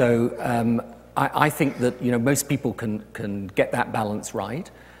 So I think that most people can get that balance right,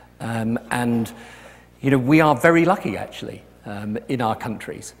 and we are very lucky actually in our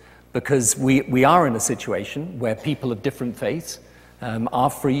countries, because we are in a situation where people of different faiths are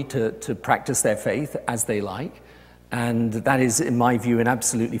free to practice their faith as they like. And that is, in my view, an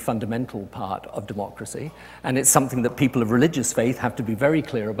absolutely fundamental part of democracy. And it's something that people of religious faith have to be very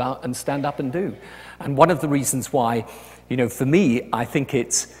clear about and stand up and do. And one of the reasons why, for me, I think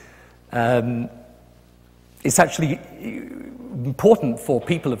it's actually important for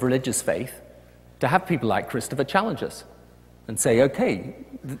people of religious faith to have people like Christopher challenge us and say, okay,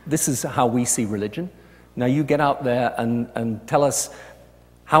 this is how we see religion. Now you get out there and tell us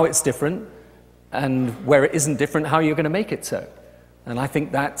how it's different, and where it isn't different, how you're going to make it so. And I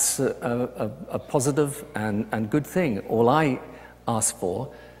think that's a positive and good thing. All I ask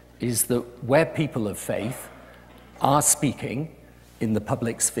for is that where people of faith are speaking in the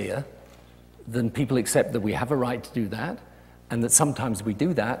public sphere, then people accept that we have a right to do that, and that sometimes we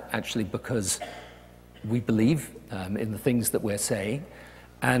do that actually because we believe in the things that we're saying,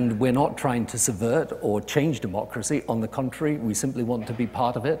 and we're not trying to subvert or change democracy. On the contrary, we simply want to be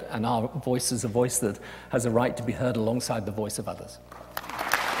part of it, and our voice is a voice that has a right to be heard alongside the voice of others.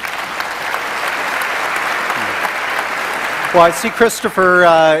 Well, I see Christopher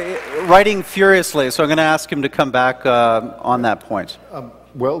writing furiously, so I'm going to ask him to come back on that point.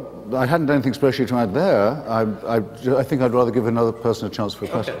 Well, I hadn't anything specially to add there. I think I'd rather give another person a chance for a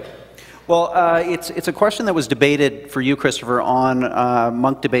question. Okay. Well, it's a question that was debated for you, Christopher, on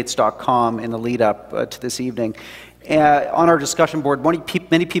monkdebates.com in the lead-up to this evening. on our discussion board,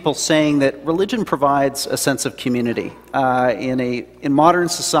 many people saying that religion provides a sense of community. In modern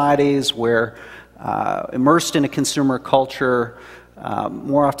societies where immersed in a consumer culture,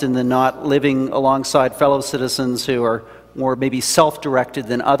 more often than not living alongside fellow citizens who are more maybe self-directed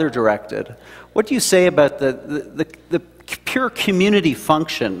than other-directed. What do you say about the pure community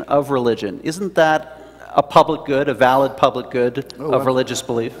function of religion? Isn't that a public good, a valid public good of religious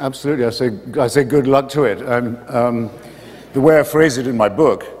belief? Absolutely. I say good luck to it. The way I phrase it in my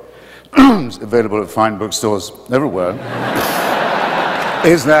book, it's available at fine bookstores everywhere,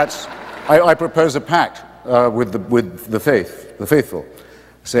 is that I propose a pact with the faithful.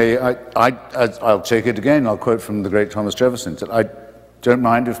 Say, I'll take it again, I'll quote from the great Thomas Jefferson, that I don't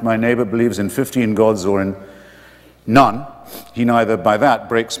mind if my neighbor believes in 15 gods or in none. He neither by that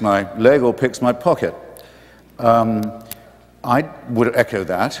breaks my leg or picks my pocket. I would echo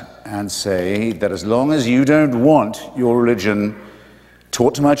that and say that as long as you don't want your religion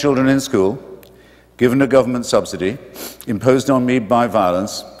taught to my children in school, given a government subsidy, imposed on me by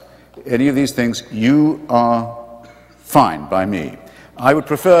violence, any of these things, you are fine by me. I would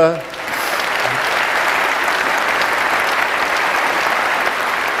prefer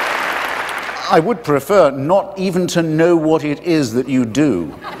not even to know what it is that you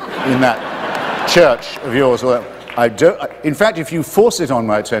do in that church of yours. In fact, if you force it on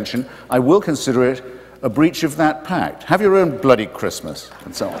my attention, I will consider it a breach of that pact. Have your own bloody Christmas,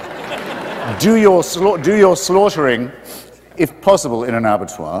 and so on. Do your slaughtering, if possible, in an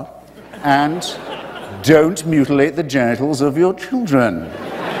abattoir, and don't mutilate the genitals of your children.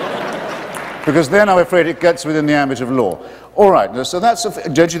 Because then I'm afraid it gets within the ambit of law. All right, so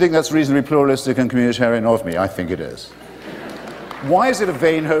don't you think that's reasonably pluralistic and communitarian of me? I think it is. Why is it a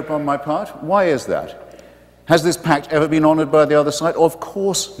vain hope on my part? Why is that? Has this pact ever been honored by the other side? Of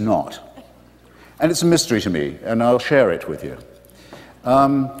course not. And it's a mystery to me, and I'll share it with you.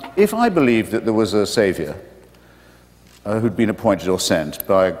 If I believed that there was a savior who'd been appointed or sent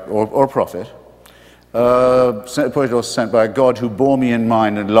by, or a prophet, appointed or sent by a God who bore me in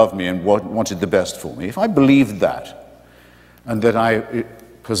mind and loved me and wanted the best for me, if I believed that, and that I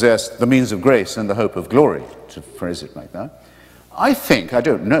possessed the means of grace and the hope of glory, to phrase it like that, I think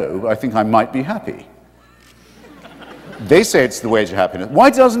I might be happy. They say it's the way to happiness.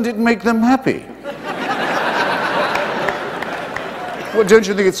 Why doesn't it make them happy? Well, don't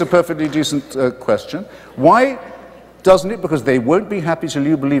you think it's a perfectly decent question? Why doesn't it? Because they won't be happy till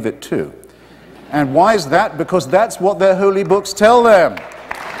you believe it too. And why is that? Because that's what their holy books tell them.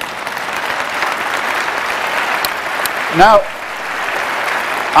 Now,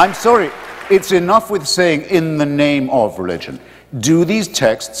 I'm sorry, it's enough with saying in the name of religion. Do these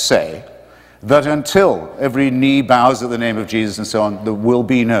texts say that until every knee bows at the name of Jesus and so on, there will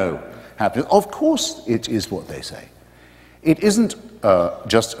be no happiness? Of course it is what they say. It isn't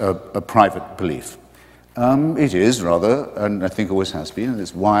just a private belief. It is rather, and I think always has been, and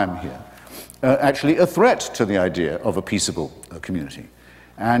it's why I'm here, actually a threat to the idea of a peaceable community.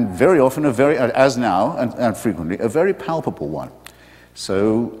 And very often, as now, and frequently, a very palpable one.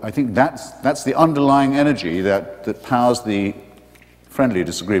 So I think that's the underlying energy that powers the friendly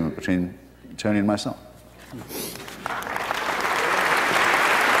disagreement between Tony and myself.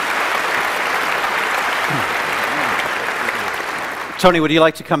 Tony, would you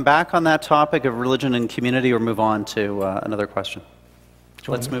like to come back on that topic of religion and community or move on to another question?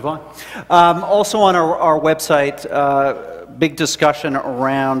 Let's move on. Also on our website, big discussion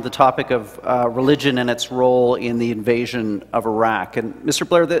around the topic of religion and its role in the invasion of Iraq. And Mr.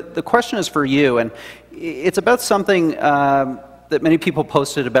 Blair, the question is for you, and it's about something that many people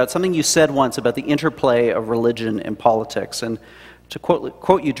posted about, something you said once about the interplay of religion and politics. And to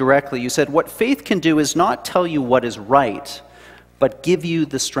quote you directly, you said, "What faith can do is not tell you what is right, but give you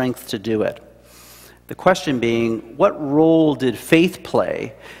the strength to do it." The question being, what role did faith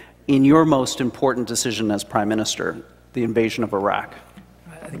play in your most important decision as Prime Minister, the invasion of Iraq?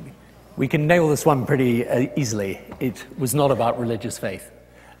 I think we can nail this one pretty easily. It was not about religious faith.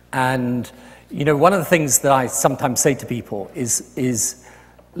 And, you know, one of the things that I sometimes say to people is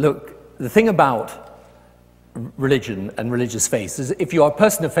look, the thing about religion and religious faith is if you are a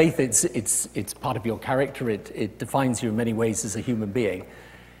person of faith, it's part of your character, it defines you in many ways as a human being.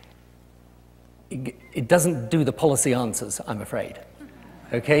 It doesn't do the policy answers, I'm afraid.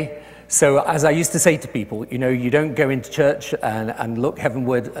 Okay? So as I used to say to people, you know, you don't go into church and look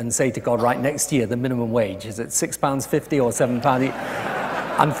heavenward and say to God, right, next year the minimum wage, is it £6.50 or £7?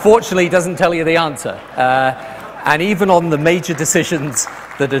 Unfortunately, it doesn't tell you the answer. And even on the major decisions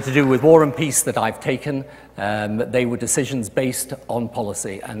that are to do with war and peace that I've taken. They were decisions based on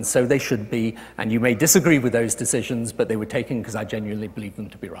policy, and so they should be, and you may disagree with those decisions, but they were taken because I genuinely believe them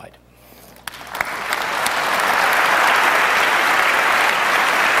to be right.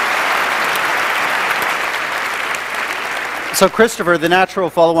 So, Christopher, the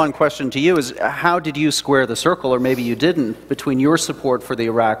natural follow-on question to you is, how did you square the circle, or maybe you didn't, between your support for the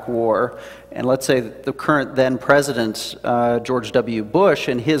Iraq War and, let's say, the current then-president, George W. Bush,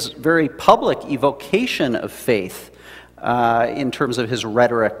 and his very public evocation of faith in terms of his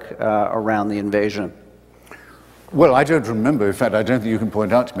rhetoric around the invasion? Well, I don't remember. In fact, I don't think you can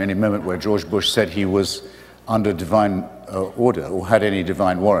point out to me any moment where George Bush said he was under divine order or had any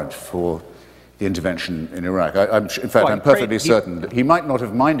divine warrant for the intervention in Iraq. In fact, I'm perfectly certain that he might not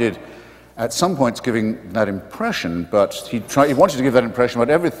have minded at some points giving that impression, but he wanted to give that impression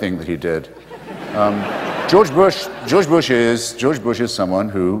about everything that he did. George Bush is someone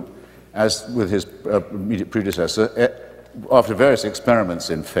who, as with his immediate predecessor, after various experiments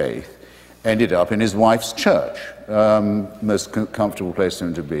in faith, ended up in his wife's church, most comfortable place for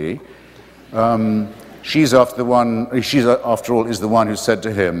him to be. She's after all is the one who said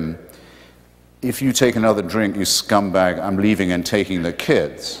to him, "If you take another drink, you scumbag, I'm leaving and taking the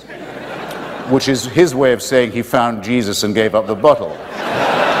kids," which is his way of saying he found Jesus and gave up the bottle.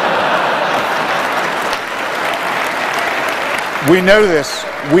 We know this.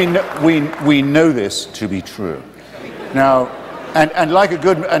 We know this to be true. Now, like a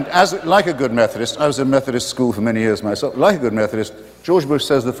good Methodist, I was in Methodist school for many years myself. Like a good Methodist, George Bush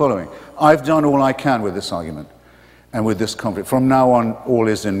says the following: "I've done all I can with this argument and with this conflict. From now on, all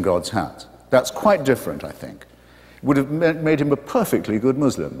is in God's hands." That's quite different, I think. It would have made him a perfectly good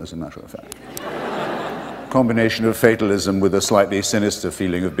Muslim, as a matter of fact. Combination of fatalism with a slightly sinister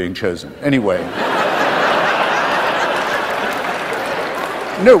feeling of being chosen. Anyway.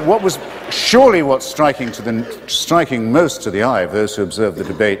 No, what's striking most to the eye of those who observe the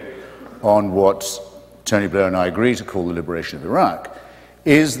debate on what Tony Blair and I agree to call the liberation of Iraq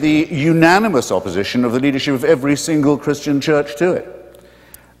is the unanimous opposition of the leadership of every single Christian church to it,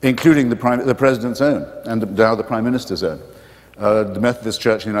 including the President's own and now the Prime Minister's own. The Methodist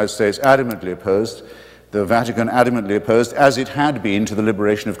Church in the United States adamantly opposed, the Vatican adamantly opposed, as it had been to the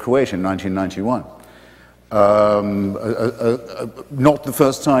liberation of Kuwait in 1991. Not the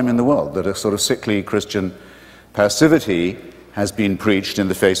first time in the world that a sort of sickly Christian passivity has been preached in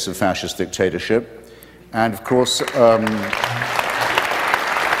the face of fascist dictatorship. And of course,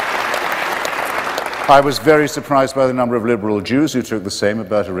 I was very surprised by the number of liberal Jews who took the same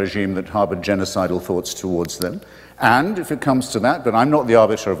about a regime that harbored genocidal thoughts towards them. And if it comes to that, but I'm not the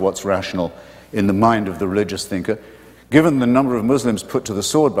arbiter of what's rational in the mind of the religious thinker, given the number of Muslims put to the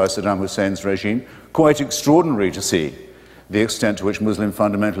sword by Saddam Hussein's regime, quite extraordinary to see the extent to which Muslim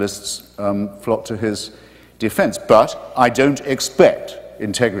fundamentalists flock to his defense. But I don't expect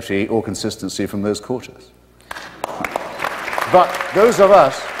integrity or consistency from those quarters. But those of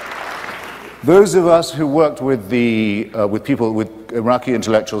us who worked with people, with Iraqi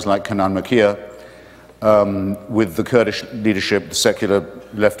intellectuals like Kanan Makia, with the Kurdish leadership, the secular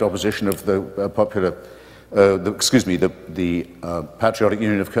left opposition of the Patriotic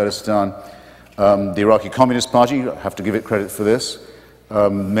Union of Kurdistan, the Iraqi Communist Party, I have to give it credit for this,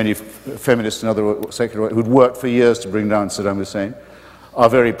 many feminists and other secular who'd worked for years to bring down Saddam Hussein, are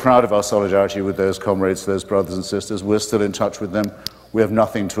very proud of our solidarity with those comrades, those brothers and sisters. We're still in touch with them. We have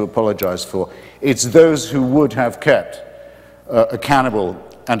nothing to apologize for. It's those who would have kept a cannibal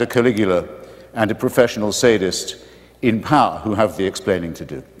and a Caligula and a professional sadist in power who have the explaining to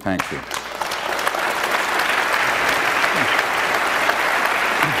do. Thank you.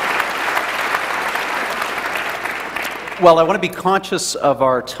 Well, I want to be conscious of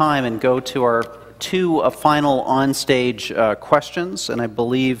our time and go to our two final on-stage questions, and I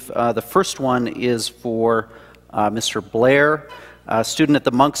believe the first one is for Mr. Blair, a student at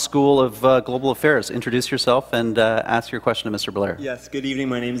the Munk School of Global Affairs. Introduce yourself and ask your question to Mr. Blair. Yes, good evening.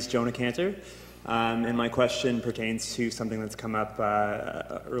 My name is Jonah Cantor, and my question pertains to something that's come up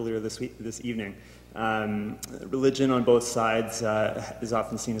earlier this evening. Religion on both sides is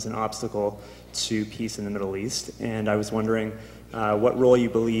often seen as an obstacle to peace in the Middle East, and I was wondering what role you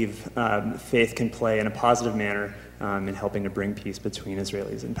believe faith can play in a positive manner in helping to bring peace between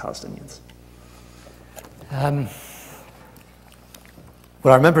Israelis and Palestinians.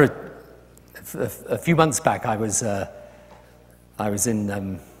 Well, I remember a few months back I was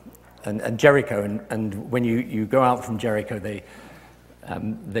in Jericho, and when you go out from Jericho, they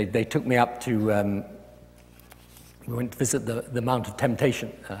took me up to, we went to visit the Mount of Temptation,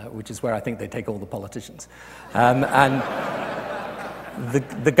 which is where I think they take all the politicians. And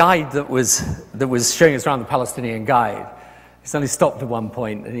the guide that was showing us around, the Palestinian guide, he suddenly stopped at one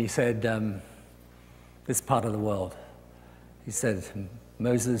point and he said, this part of the world, he said,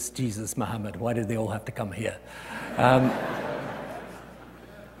 Moses, Jesus, Muhammad, why did they all have to come here? And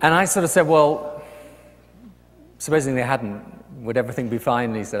I sort of said, well, supposing they hadn't, would everything be fine?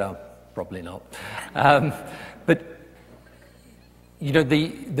 And he said, oh, probably not. But, you know,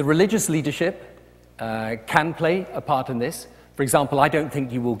 the religious leadership can play a part in this. For example, I don't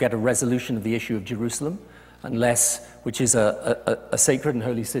think you will get a resolution of the issue of Jerusalem unless, which is a sacred and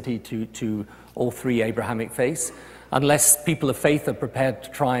holy city to all three Abrahamic faiths, unless people of faith are prepared to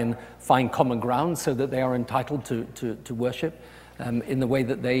try and find common ground so that they are entitled to worship in the way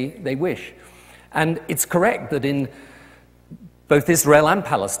that they wish. And it's correct that in both Israel and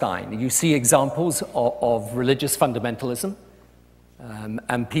Palestine, you see examples of religious fundamentalism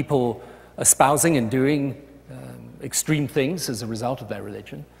and people espousing and doing extreme things as a result of their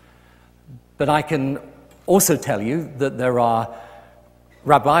religion. But I can also tell you that there are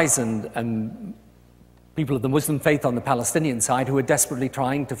rabbis and people of the Muslim faith on the Palestinian side who are desperately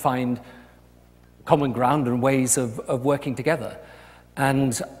trying to find common ground and ways of working together.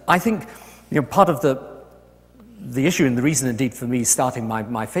 And I think, you know, part of the issue, and the reason indeed for me starting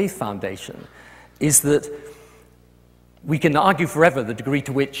my faith foundation, is that we can argue forever the degree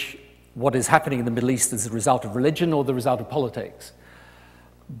to which what is happening in the Middle East is a result of religion or the result of politics.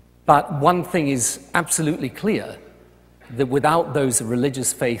 But one thing is absolutely clear, that without those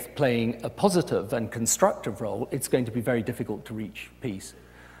religious faith playing a positive and constructive role, it's going to be very difficult to reach peace.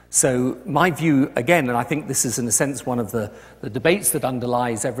 So my view, again, and I think this is in a sense one of the debates that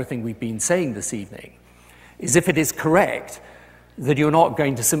underlies everything we've been saying this evening, is if it is correct that you're not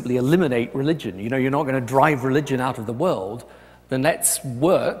going to simply eliminate religion, you know, you're not going to drive religion out of the world, then let's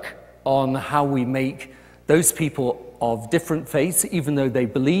work on how we make those people of different faiths, even though they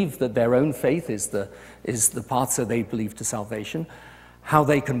believe that their own faith is the path so they believe to salvation, how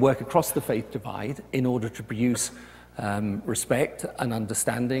they can work across the faith divide in order to produce respect and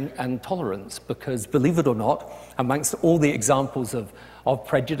understanding and tolerance. Because believe it or not, amongst all the examples of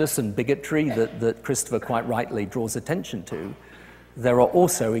prejudice and bigotry that Christopher quite rightly draws attention to, there are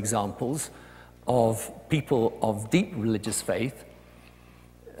also examples of people of deep religious faith,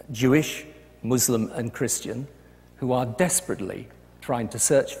 Jewish, Muslim and Christian, who are desperately trying to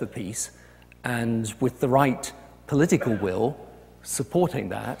search for peace, and with the right political will supporting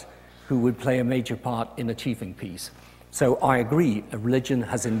that, who would play a major part in achieving peace. So I agree, a religion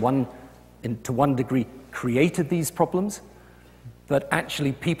has to one degree created these problems, but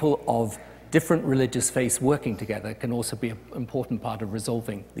actually people of different religious faiths working together can also be an important part of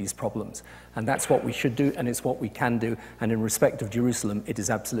resolving these problems. And that's what we should do, and it's what we can do, and in respect of Jerusalem, it is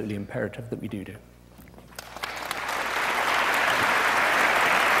absolutely imperative that we do.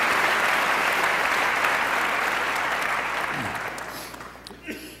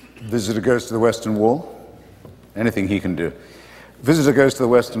 Visitor goes to the Western Wall. Anything he can do. Visitor goes to the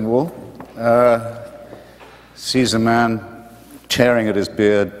Western Wall, sees a man tearing at his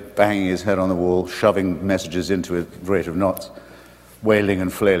beard, banging his head on the wall, shoving messages into it at the rate of knots, wailing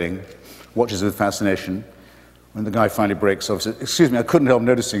and flailing, watches with fascination. When the guy finally breaks off, says, "Excuse me, I couldn't help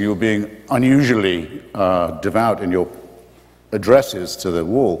noticing you were being unusually devout in your addresses to the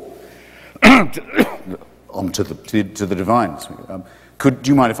wall, to the divines. Do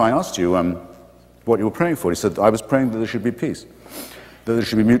you mind if I asked you what you were praying for?" He said, "I was praying that there should be peace, that there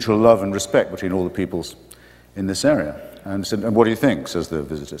should be mutual love and respect between all the peoples in this area." And he said, "And what do you think?" says the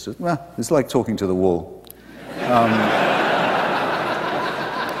visitor. Says, "Well, it's like talking to the wall."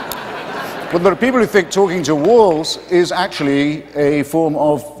 But there are people who think talking to walls is actually a form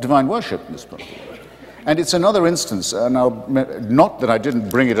of divine worship in this place. And it's another instance, and not that I didn't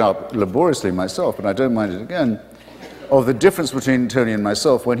bring it up laboriously myself, but I don't mind it again, of the difference between Tony and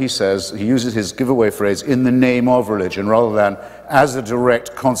myself when he says, he uses his giveaway phrase, "in the name of religion," rather than as a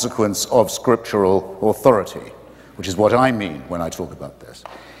direct consequence of scriptural authority, which is what I mean when I talk about this.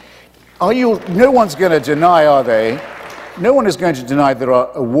 No one's going to deny, are they? No one is going to deny there are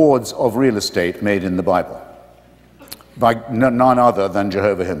awards of real estate made in the Bible by none other than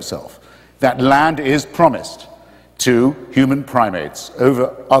Jehovah himself. That land is promised to human primates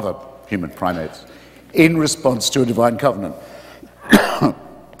over other human primates in response to a divine covenant.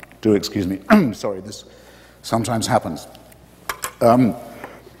 Do excuse me. Sorry, this sometimes happens. No,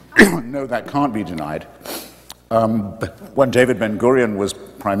 that can't be denied. When David Ben-Gurion was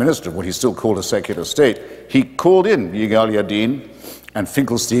prime minister of what he still called a secular state, he called in Yigal Yadin and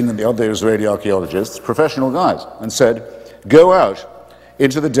Finkelstein and the other Israeli archaeologists, professional guys, and said, "Go out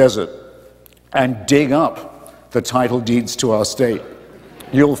into the desert and dig up the title deeds to our state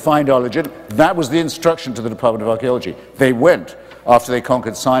you'll find are legitimate. That was the instruction to the Department of Archaeology. They went, after they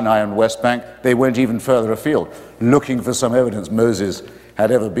conquered Sinai and West Bank, they went even further afield, looking for some evidence Moses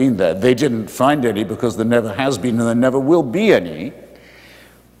had ever been there. They didn't find any because there never has been and there never will be any.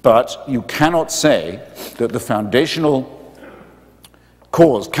 But you cannot say that the foundational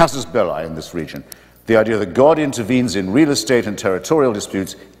cause, casus belli in this region, the idea that God intervenes in real estate and territorial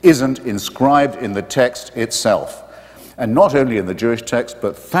disputes, isn't inscribed in the text itself. And not only in the Jewish text,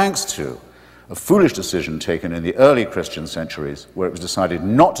 but thanks to a foolish decision taken in the early Christian centuries, where it was decided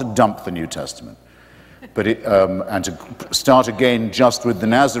not to dump the New Testament, but and to start again just with the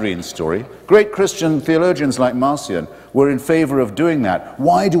Nazarene story. Great Christian theologians like Marcion were in favor of doing that.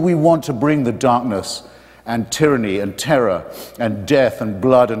 Why do we want to bring the darkness and tyranny and terror and death and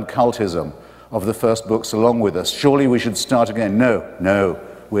blood and cultism of the first books along with us? Surely we should start again. No,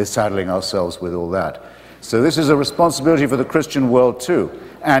 we're saddling ourselves with all that. So this is a responsibility for the Christian world too.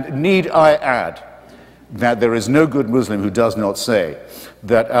 And need I add that there is no good Muslim who does not say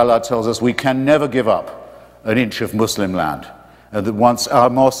that Allah tells us we can never give up an inch of Muslim land, and that once our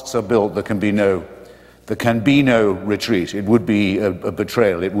mosques are built, there can be no retreat. It would be a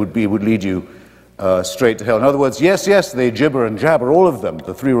betrayal. It would lead you straight to hell. In other words, yes, they gibber and jabber, all of them,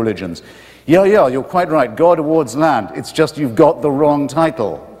 the three religions. Yeah, you're quite right. God awards land. It's just you've got the wrong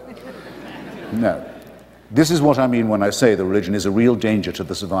title. No. This is what I mean when I say the religion is a real danger to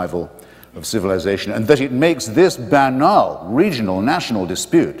the survival of civilization, and that it makes this banal regional, national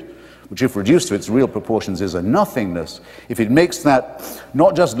dispute, which if reduced to its real proportions is a nothingness, if it makes that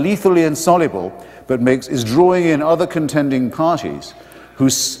not just lethally insoluble, but is drawing in other contending parties who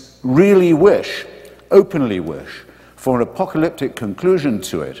really openly wish, for an apocalyptic conclusion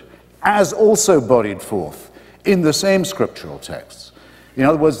to it, as also bodied forth in the same scriptural texts. In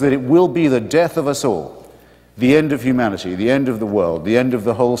other words, that it will be the death of us all, the end of humanity, the end of the world, the end of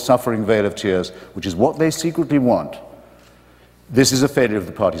the whole suffering vale of tears, which is what they secretly want. This is a failure of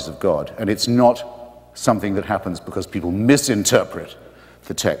the parties of God, and it's not something that happens because people misinterpret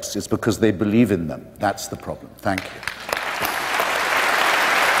the texts. It's because they believe in them. That's the problem. Thank you.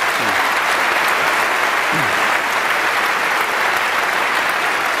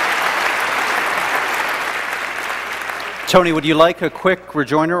 Tony, would you like a quick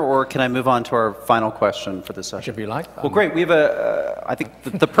rejoinder, or can I move on to our final question for this session? Whichever you like. Well, great. We have I think,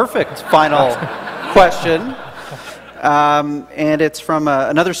 the perfect final question. And it's from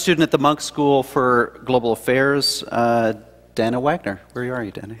another student at the Munk School for Global Affairs, Dana Wagner. Where are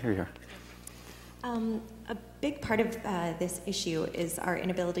you, Dana? Here you are. A big part of this issue is our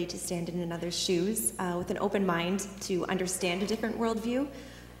inability to stand in another's shoes with an open mind to understand a different worldview.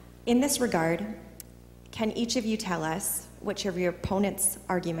 In this regard, can each of you tell us which of your opponent's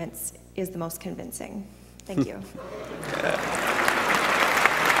arguments is the most convincing? Thank you.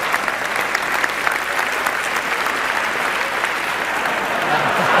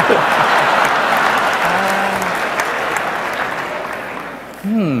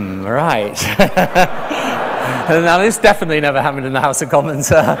 Right. Now, this definitely never happened in the House of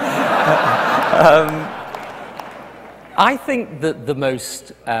Commons. I think that the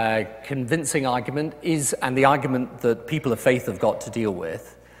most convincing argument is, and the argument that people of faith have got to deal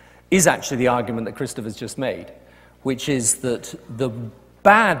with, is actually the argument that Christopher's just made, which is that the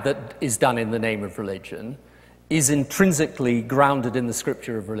bad that is done in the name of religion is intrinsically grounded in the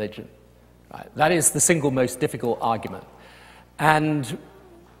scripture of religion. Right? That is the single most difficult argument. And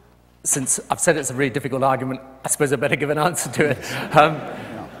since I've said it's a really difficult argument, I suppose I better give an answer to it.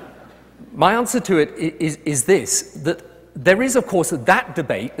 My answer to it is this, that there is, of course, that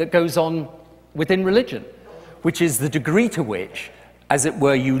debate that goes on within religion, which is the degree to which, as it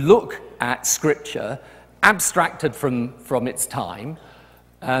were, you look at Scripture, abstracted from its time,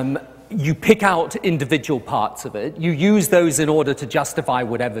 you pick out individual parts of it, you use those in order to justify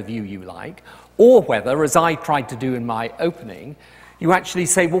whatever view you like, or whether, as I tried to do in my opening, you actually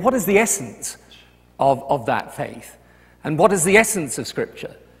say, well, what is the essence of that faith? And what is the essence of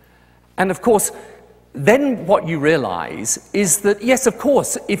Scripture? And of course, then what you realize is that, yes, of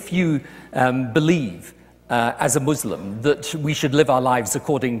course, if you believe as a Muslim that we should live our lives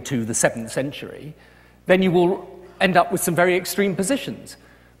according to the 7th century, then you will end up with some very extreme positions.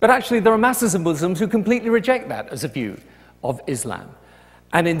 But actually, there are masses of Muslims who completely reject that as a view of Islam,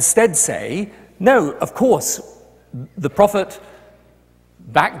 and instead say, no, of course, the Prophet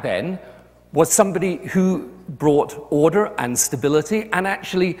back then was somebody who brought order and stability, and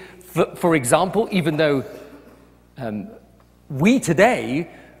actually, for example, even though we today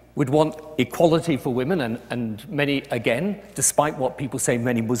would want equality for women, and many, again, despite what people say,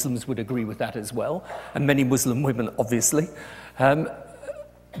 many Muslims would agree with that as well, and many Muslim women, obviously.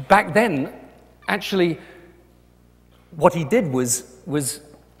 back then, actually, what he did was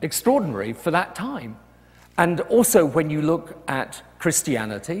extraordinary for that time. And also, when you look at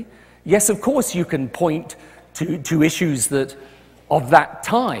Christianity, yes, of course, you can point to issues that of that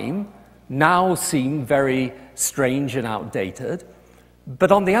time now seem very strange and outdated.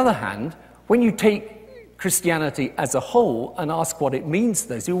 But on the other hand, when you take Christianity as a whole and ask what it means to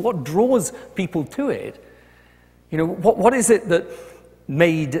those, what draws people to it, what is it that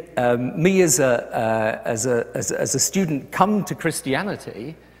made me as a student come to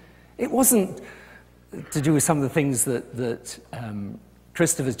Christianity? It wasn't to do with some of the things that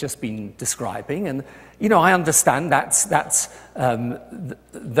Christopher's just been describing, and I understand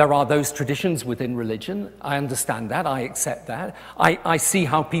there are those traditions within religion. I understand that. I accept that. I see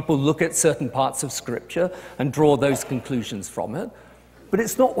how people look at certain parts of Scripture and draw those conclusions from it, but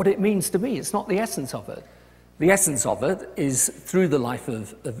it's not what it means to me. It's not the essence of it. The essence of it is through the life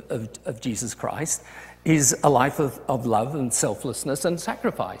of Jesus Christ is a life of love and selflessness and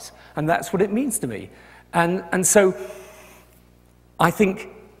sacrifice, and that's what it means to me. And so I think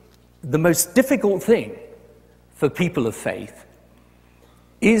the most difficult thing for people of faith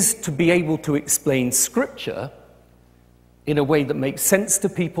is to be able to explain Scripture in a way that makes sense to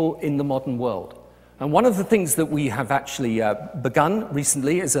people in the modern world. And one of the things that we have actually begun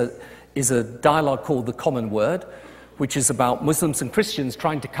recently is a dialogue called The Common Word, which is about Muslims and Christians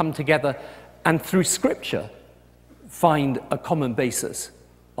trying to come together and through Scripture find a common basis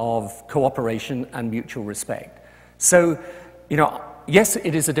of cooperation and mutual respect. So, yes,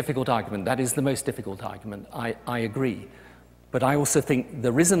 it is a difficult argument. That is the most difficult argument. I agree. But I also think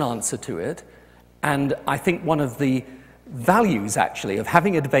there is an answer to it. And I think one of the values, actually, of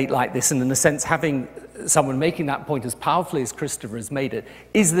having a debate like this, and in a sense having someone making that point as powerfully as Christopher has made it,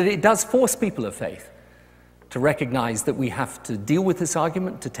 is that it does force people of faith to recognize that we have to deal with this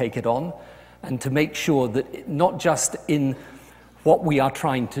argument, to take it on, and to make sure that not just in what we are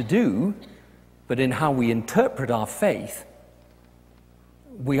trying to do, but in how we interpret our faith,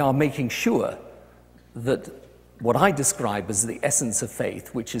 we are making sure that what I describe as the essence of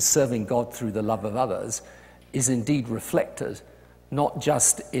faith, which is serving God through the love of others, is indeed reflected not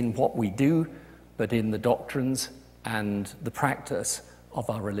just in what we do, but in the doctrines and the practice of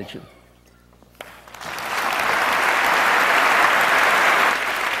our religion.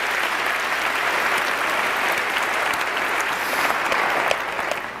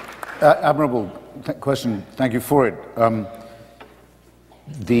 Admirable question. Thank you for it.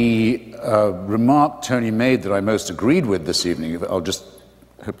 The remark Tony made that I most agreed with this evening, I'll just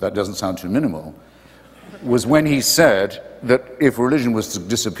hope that doesn't sound too minimal, was when he said that if religion was to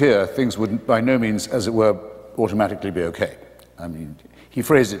disappear, things would by no means, as it were, automatically be okay. I mean, he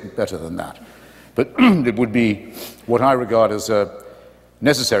phrased it better than that. But it would be what I regard as a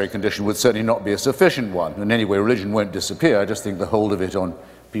necessary condition, would certainly not be a sufficient one. And anyway, religion won't disappear. I just think the hold of it on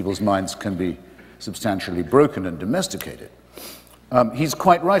people's minds can be substantially broken and domesticated. He's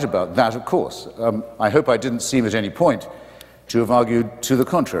quite right about that, of course. I hope I didn't seem at any point to have argued to the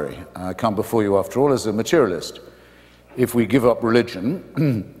contrary. I come before you, after all, as a materialist. If we give up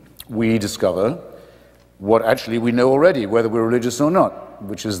religion, we discover what actually we know already, whether we're religious or not,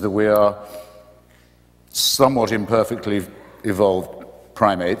 which is that we are somewhat imperfectly evolved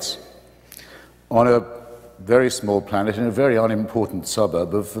primates on a very small planet in a very unimportant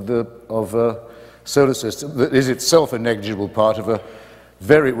suburb of a solar system that is itself a negligible part of a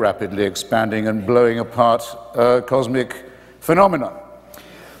very rapidly expanding and blowing apart cosmic phenomenon.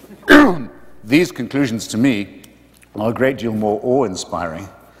 These conclusions, to me, are a great deal more awe-inspiring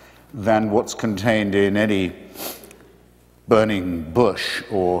than what's contained in any burning bush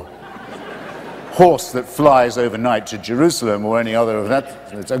or horse that flies overnight to Jerusalem or any other of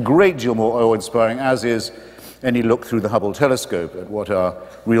that. It's a great deal more awe-inspiring, as is any look through the Hubble telescope at what our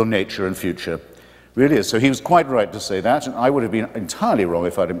real nature and future really is. So he was quite right to say that, and I would have been entirely wrong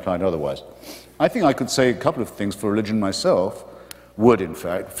if I'd implied otherwise. I think I could say a couple of things for religion myself, would in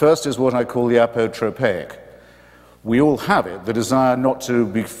fact. First is what I call the apotropaic. We all have it, the desire not to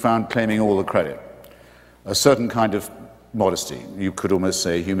be found claiming all the credit. A certain kind of modesty, you could almost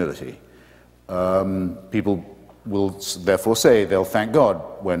say humility. People will therefore say they'll thank God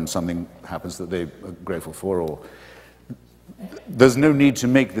when something happens that they are grateful for. Or there's no need to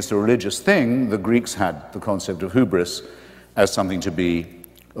make this a religious thing. The Greeks had the concept of hubris as something to be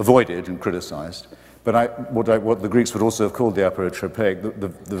avoided and criticized. But what the Greeks would also have called the apotropaic,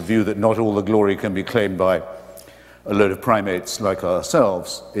 the view that not all the glory can be claimed by a load of primates like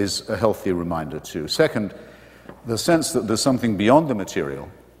ourselves, is a healthy reminder too. Second, the sense that there's something beyond the material,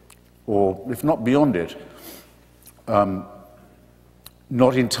 or if not beyond it,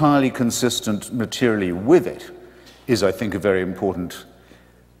 not entirely consistent materially with it is, I think, a very important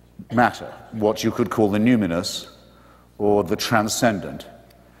matter. What you could call the numinous, or the transcendent,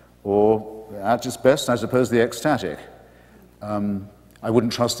 or at its best, I suppose, the ecstatic. I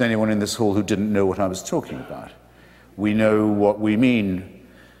wouldn't trust anyone in this hall who didn't know what I was talking about. We know what we mean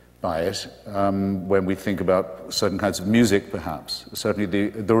by it when we think about certain kinds of music, perhaps. Certainly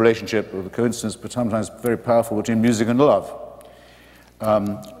the relationship, or the coincidence, but sometimes very powerful, between music and love.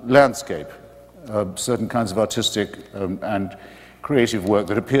 Landscape, certain kinds of artistic and creative work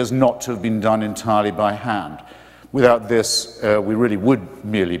that appears not to have been done entirely by hand. Without this, we really would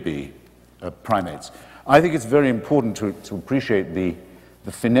merely be primates. I think it's very important to appreciate the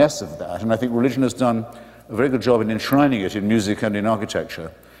finesse of that, and I think religion has done a very good job in enshrining it in music and in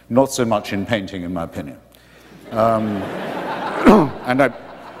architecture, not so much in painting, in my opinion. And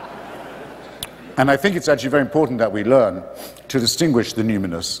I think it's actually very important that we learn to distinguish the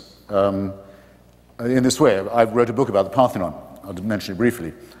numinous in this way. I wrote a book about the Parthenon. I'll mention it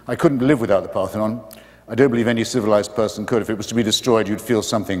briefly. I couldn't live without the Parthenon. I don't believe any civilized person could. If it was to be destroyed, you'd feel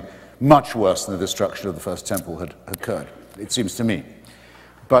something much worse than the destruction of the first temple had occurred, it seems to me.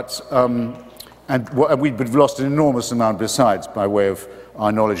 But, and we've lost an enormous amount besides by way of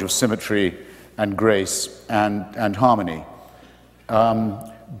our knowledge of symmetry and grace and harmony.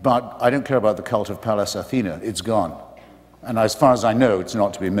 But I don't care about the cult of Pallas Athena. It's gone. And as far as I know, it's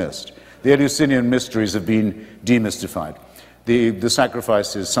not to be missed. The Eleusinian mysteries have been demystified. The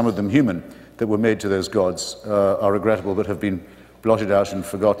sacrifices, some of them human, that were made to those gods are regrettable but have been blotted out and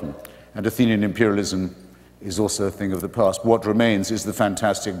forgotten. And Athenian imperialism is also a thing of the past. What remains is the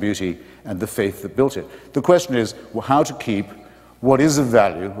fantastic beauty and the faith that built it. The question is how to keep what is of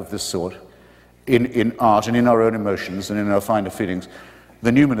value of this sort in art and in our own emotions and in our finer feelings,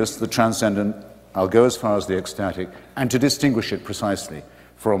 the numinous, the transcendent, I'll go as far as the ecstatic, and to distinguish it precisely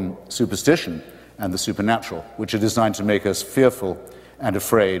from superstition and the supernatural, which are designed to make us fearful and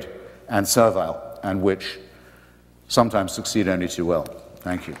afraid and servile, and which sometimes succeed only too well.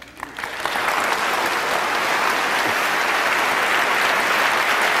 Thank you.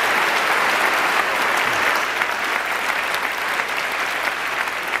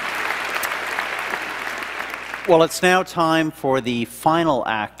 Well, it's now time for the final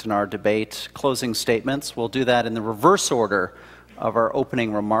act in our debate, closing statements. We'll do that in the reverse order of our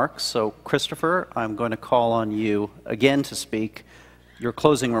opening remarks. So, Christopher, I'm going to call on you again to speak. Your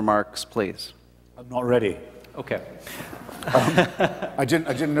closing remarks, please. I'm not ready. Okay. I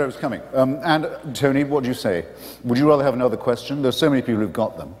didn't know it was coming. And Tony, what do you say? Would you rather have another question? There's so many people who've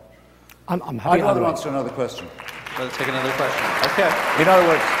got them. I'm happy. I'd rather answer another question. Let's take another question. Okay. In other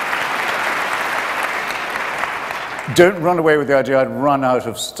words, don't run away with the idea I'd run out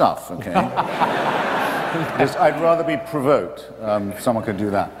of stuff, okay? Yes, I'd rather be provoked. Someone could do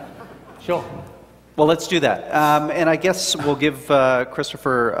that. Sure. Well, let's do that. And I guess we'll give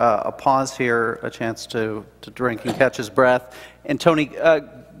Christopher a pause here, a chance to drink and catch his breath. And Tony,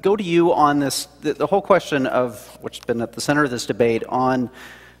 go to you on this, the whole question of, which has been at the center of this debate, on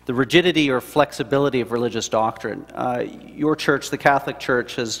the rigidity or flexibility of religious doctrine. Your church, the Catholic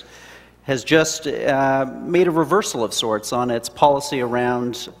Church, has just made a reversal of sorts on its policy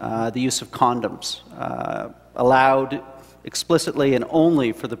around the use of condoms, allowed explicitly and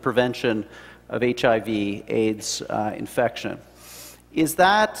only for the prevention of HIV/AIDS infection. Is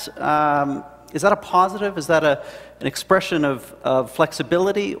that a positive? Is that an expression of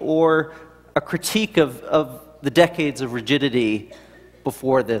flexibility, or a critique of the decades of rigidity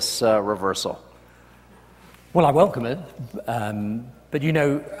before this reversal? Well, I welcome it. But you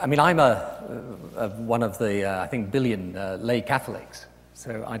know, I mean, I'm one of the, I think, billion lay Catholics.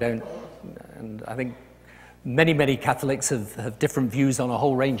 So I don't, and I think many Catholics have different views on a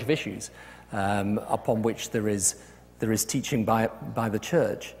whole range of issues upon which there is teaching by the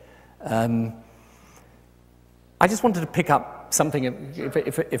Church. I just wanted to pick up something,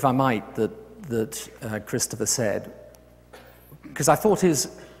 if I might, that Christopher said, because I thought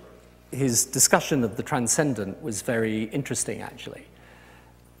his discussion of the transcendent was very interesting, actually.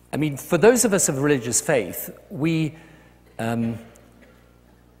 I mean, for those of us of religious faith, we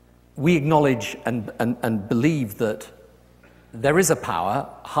acknowledge and believe that there is a power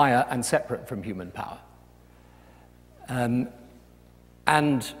higher and separate from human power. And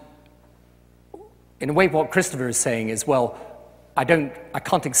in a way, what Christopher is saying is, well, I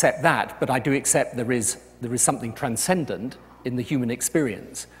can't accept that, but I do accept there is something transcendent in the human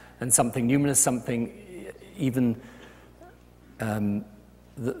experience, and something numinous, something even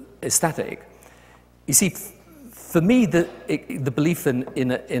ecstatic. You see, for me, the belief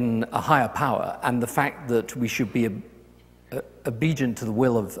in a higher power and the fact that we should be obedient to the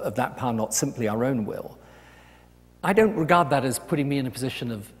will of that power, not simply our own will, I don't regard that as putting me in a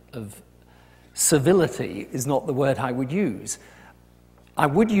position of civility, is not the word I would use. I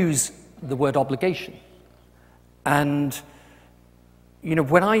would use the word obligation. And, you know,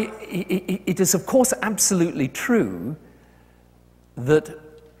 it is of course absolutely true that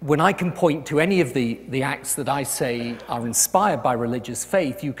when I can point to any of the acts that I say are inspired by religious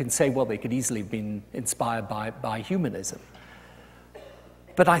faith, you can say, well, they could easily have been inspired by humanism.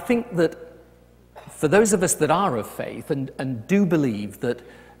 But I think that for those of us that are of faith and do believe that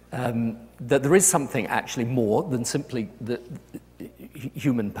there is something actually more than simply the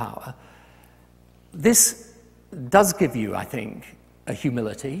human power, this does give you, I think, a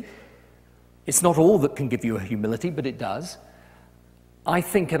humility. It's not all that can give you a humility, but it does. I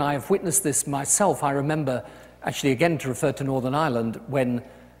think, and I have witnessed this myself, I remember, actually again to refer to Northern Ireland, when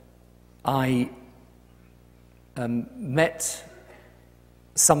I met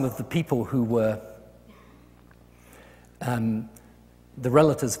some of the people who were the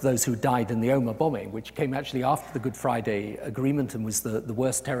relatives of those who died in the Omagh bombing, which came actually after the Good Friday Agreement and was the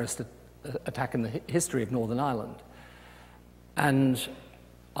worst terrorist attack in the history of Northern Ireland. And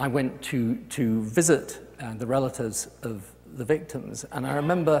I went to visit the relatives of the victims, and I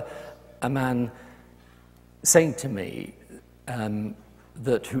remember a man saying to me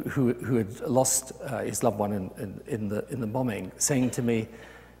that who had lost his loved one in the bombing, saying to me,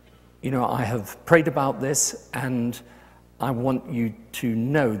 you know, I have prayed about this, and I want you to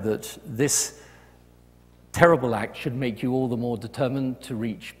know that this terrible act should make you all the more determined to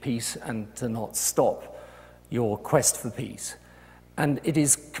reach peace and to not stop your quest for peace. And it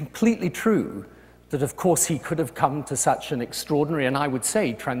is completely true that, of course, he could have come to such an extraordinary, and I would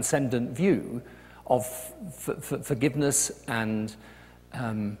say transcendent view of forgiveness and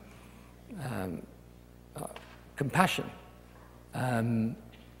compassion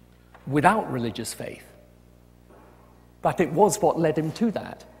without religious faith. But it was what led him to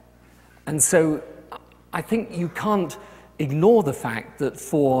that. And so I think you can't ignore the fact that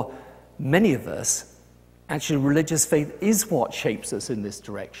for many of us, actually religious faith is what shapes us in this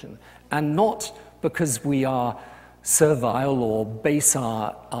direction, and not because we are servile or base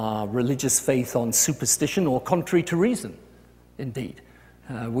our religious faith on superstition or contrary to reason, indeed,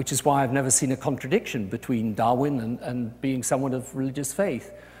 which is why I've never seen a contradiction between Darwin and being someone of religious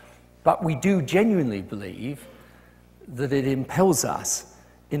faith. But we do genuinely believe that it impels us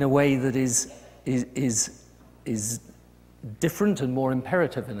in a way that is different and more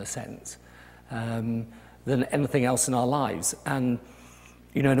imperative, in a sense, than anything else in our lives. And,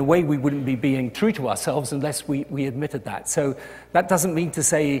 you know, in a way we wouldn't be being true to ourselves unless we admitted that. So that doesn't mean to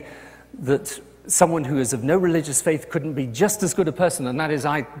say that someone who is of no religious faith couldn't be just as good a person, and that is,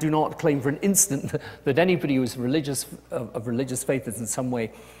 I do not claim for an instant that anybody who is of religious faith is in some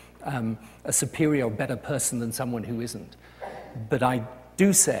way a superior or better person than someone who isn't. But I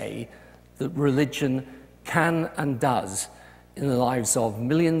do say that religion can and does, in the lives of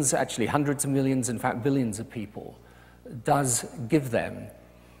millions, actually hundreds of millions, in fact billions of people, does give them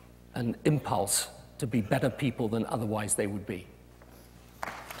an impulse to be better people than otherwise they would be.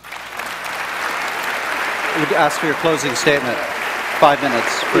 I would ask for your closing statement. 5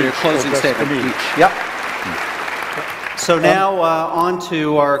 minutes for your closing statement each. Yep. So now on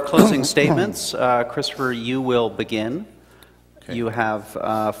to our closing statements. Christopher, you will begin. Okay. You have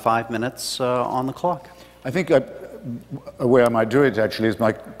 5 minutes on the clock. I think a way I might do it, actually, is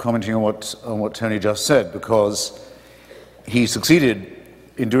by commenting on what Tony just said, because he succeeded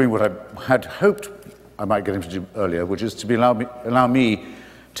in doing what I had hoped I might get him to do earlier, which is to allow me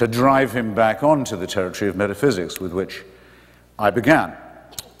to drive him back onto the territory of metaphysics, with which I began,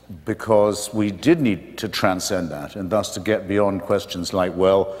 because we did need to transcend that, and thus to get beyond questions like,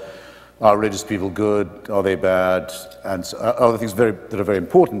 well, are religious people good, are they bad, and other things that are very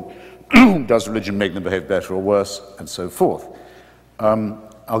important. Does religion make them behave better or worse, and so forth.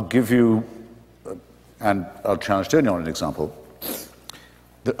 I'll give you, and I'll challenge Tony on an example.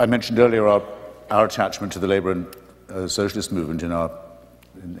 I mentioned earlier our attachment to the labor and socialist movement in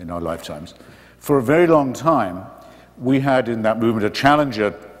our lifetimes. For a very long time, we had in that movement a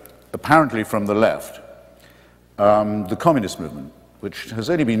challenger, apparently from the left, the communist movement, which has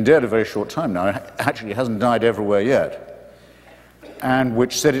only been dead a very short time now. It actually hasn't died everywhere yet, and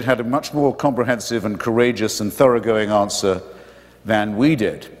which said it had a much more comprehensive and courageous and thoroughgoing answer than we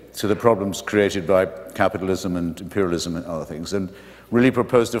did to the problems created by capitalism and imperialism and other things, and really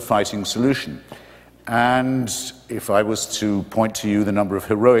proposed a fighting solution. And if I was to point to you the number of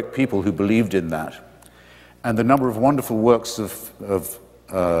heroic people who believed in that, and the number of wonderful works of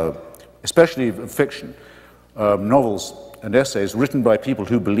especially of fiction, novels and essays written by people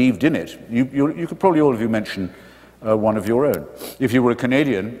who believed in it. You could probably, all of you, mention one of your own. If you were a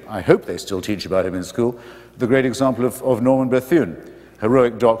Canadian, I hope they still teach about him in school, the great example of Norman Bethune,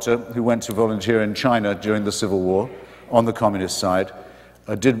 heroic doctor who went to volunteer in China during the Civil War on the communist side,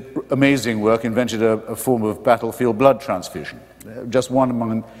 did amazing work, invented a form of battlefield blood transfusion. Just one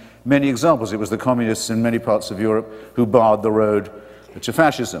among many examples. It was the communists in many parts of Europe who barred the road to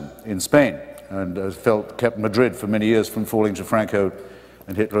fascism in Spain and kept Madrid for many years from falling to Franco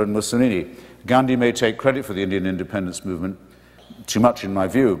and Hitler and Mussolini. Gandhi may take credit for the Indian independence movement, too much in my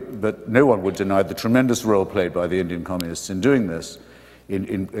view, but no one would deny the tremendous role played by the Indian communists in doing this,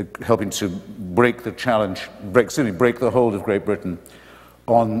 in helping to break the challenge, break the hold of Great Britain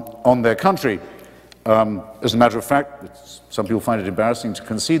on their country. As a matter of fact, some people find it embarrassing to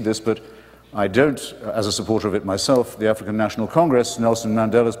concede this, but I don't, as a supporter of it myself. The African National Congress, Nelson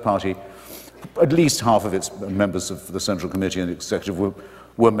Mandela's party, at least half of its members of the Central Committee and the Executive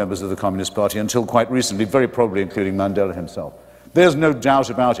were members of the Communist Party until quite recently, very probably including Mandela himself. There's no doubt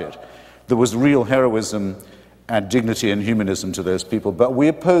about it. There was real heroism and dignity and humanism to those people, but we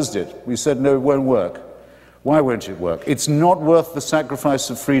opposed it. We said, no, it won't work. Why won't it work? It's not worth the sacrifice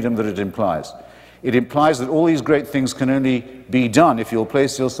of freedom that it implies. It implies that all these great things can only be done if you'll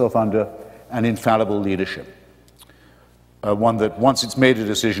place yourself under an infallible leadership. One that, once it's made a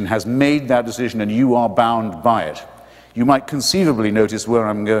decision, has made that decision and you are bound by it. You might conceivably notice where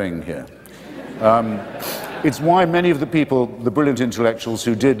I'm going here. It's why many of the people, the brilliant intellectuals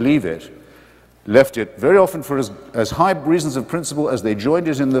who did leave it, left it very often for as high reasons of principle as they joined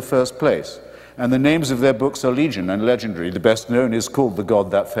it in the first place. And the names of their books are legion and legendary. The best known is called The God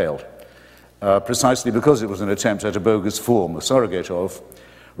That Failed, precisely because it was an attempt at a bogus form, a surrogate of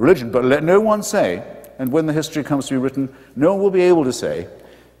religion. But let no one say, and when the history comes to be written, no one will be able to say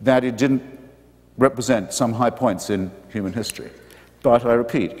that it didn't represent some high points in human history. But I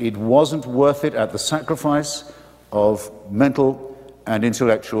repeat, it wasn't worth it at the sacrifice of mental and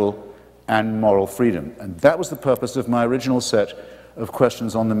intellectual and moral freedom. And that was the purpose of my original set of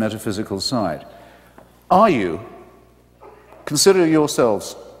questions on the metaphysical side. Are you, consider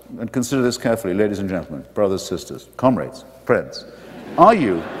yourselves, and consider this carefully, ladies and gentlemen, brothers, sisters, comrades, friends, are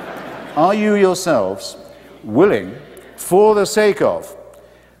you yourselves willing, for the sake of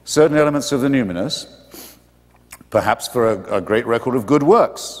certain elements of the numinous, perhaps for a great record of good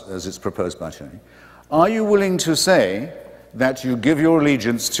works, as it's proposed by Tony, are you willing to say that you give your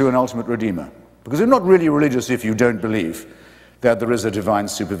allegiance to an ultimate Redeemer? Because you're not really religious if you don't believe that there is a divine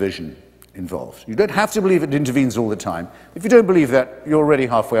supervision involved. You don't have to believe it intervenes all the time. If you don't believe that, you're already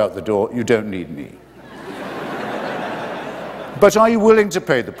halfway out the door. You don't need me. But are you willing to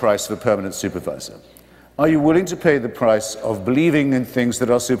pay the price of a permanent supervisor? Are you willing to pay the price of believing in things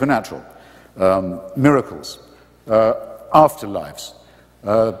that are supernatural? Miracles, afterlives,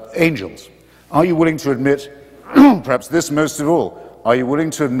 angels. Are you willing to admit, perhaps this most of all, are you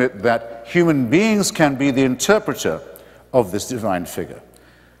willing to admit that human beings can be the interpreter of this divine figure?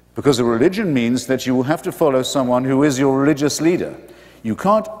 Because a religion means that you will have to follow someone who is your religious leader. You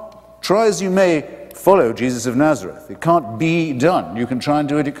can't, try as you may, follow Jesus of Nazareth. It can't be done. You can try and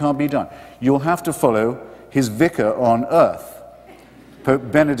do it, it can't be done. You'll have to follow his vicar on earth, Pope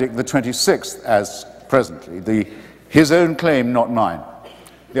Benedict XXVI, as presently, his own claim, not mine.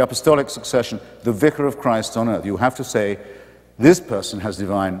 The apostolic succession, the vicar of Christ on earth. You have to say, this person has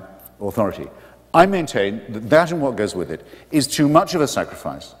divine authority. I maintain that that and what goes with it is too much of a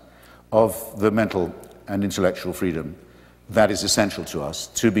sacrifice of the mental and intellectual freedom that is essential to us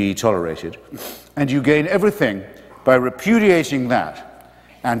to be tolerated. And you gain everything by repudiating that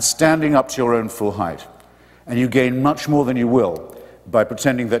and standing up to your own full height. And you gain much more than you will by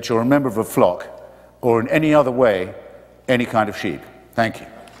pretending that you're a member of a flock or in any other way, any kind of sheep. Thank you.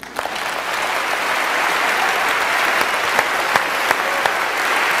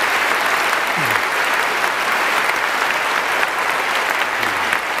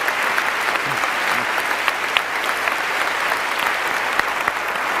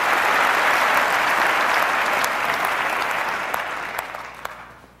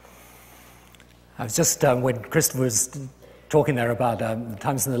 I was just, when Christopher was talking there about the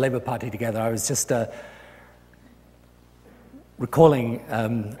times in the Labour Party together, I was just recalling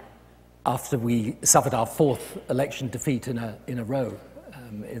after we suffered our fourth election defeat in a row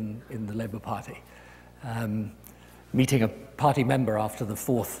in the Labour Party, meeting a party member after the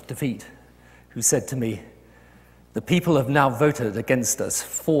fourth defeat who said to me, "The people have now voted against us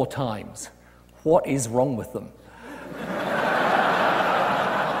 4 times. What is wrong with them?"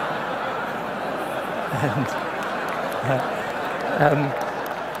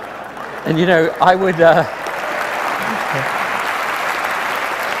 And you know, I would,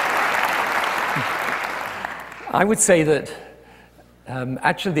 I would say that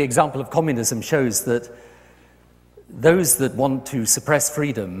actually the example of communism shows that those that want to suppress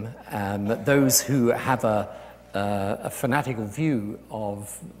freedom, those who have a fanatical view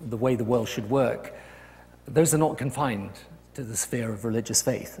of the way the world should work, those are not confined to the sphere of religious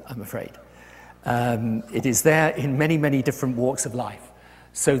faith, I'm afraid. It is there in many, many different walks of life.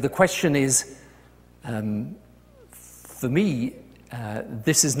 So the question is, for me,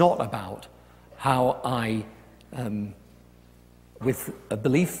 this is not about how I, with a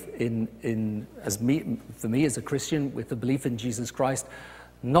belief for me as a Christian, with a belief in Jesus Christ,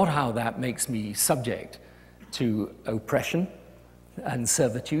 not how that makes me subject to oppression and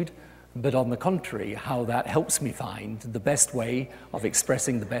servitude, but on the contrary, how that helps me find the best way of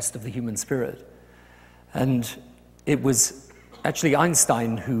expressing the best of the human spirit. And it was actually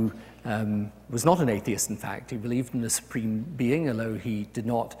Einstein who was not an atheist, in fact. He believed in a supreme being, although he did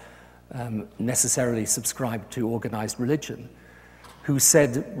not necessarily subscribe to organized religion, who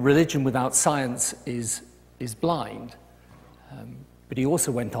said religion without science is blind. But he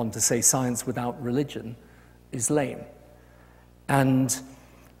also went on to say science without religion is lame. And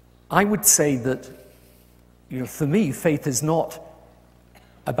I would say that, for me, faith is not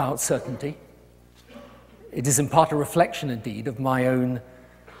about certainty. It is in part a reflection, indeed, of my own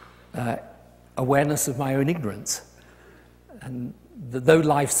awareness of my own ignorance. And that though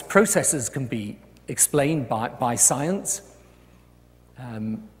life's processes can be explained by science,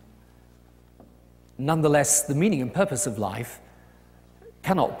 nonetheless, the meaning and purpose of life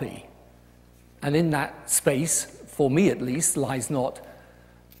cannot be. And in that space, for me at least, lies not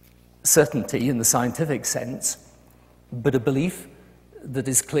certainty in the scientific sense, but a belief that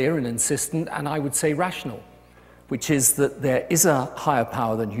is clear and insistent, and I would say rational, which is that there is a higher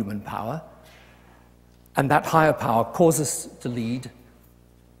power than human power, and that higher power causes us to lead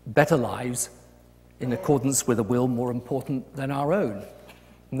better lives in accordance with a will more important than our own.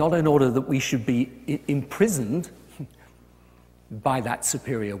 Not in order that we should be imprisoned by that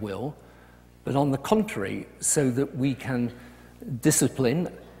superior will, but on the contrary, so that we can discipline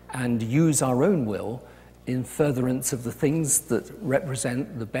and use our own will in furtherance of the things that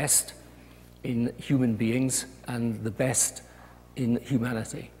represent the best in human beings and the best in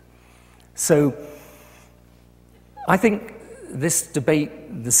humanity. So I think this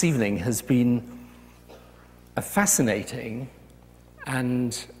debate this evening has been a fascinating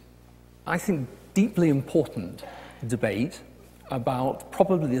and I think deeply important debate about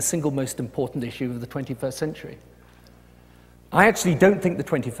probably the single most important issue of the 21st century. I actually don't think the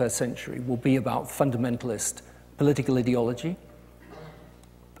 21st century will be about fundamentalist political ideology.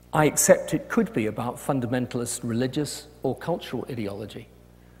 I accept it could be about fundamentalist religious or cultural ideology.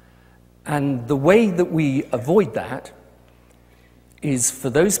 And the way that we avoid that is for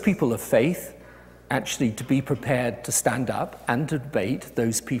those people of faith actually to be prepared to stand up and to debate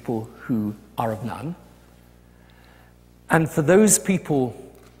those people who are of none. And for those people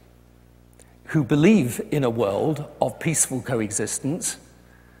who believe in a world of peaceful coexistence,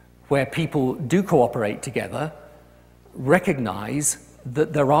 where people do cooperate together, recognize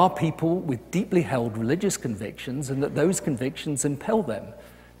that there are people with deeply held religious convictions and that those convictions impel them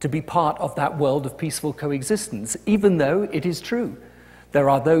to be part of that world of peaceful coexistence, even though it is true. There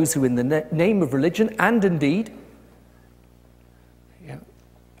are those who, in the name of religion, and indeed,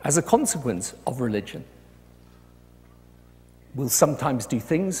 as a consequence of religion, will sometimes do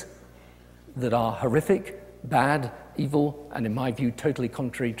things that are horrific, bad, evil, and in my view, totally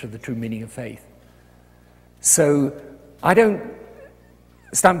contrary to the true meaning of faith. So I don't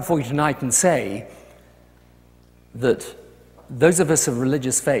stand before you tonight and say that those of us of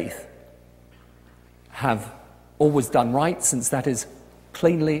religious faith have always done right, since that is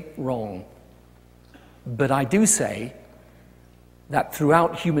plainly wrong. But I do say that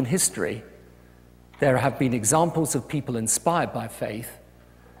throughout human history, there have been examples of people inspired by faith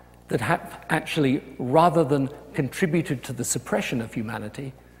that have actually, rather than contributed to the suppression of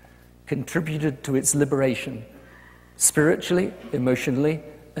humanity, contributed to its liberation, spiritually, emotionally,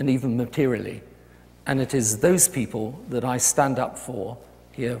 and even materially. And it is those people that I stand up for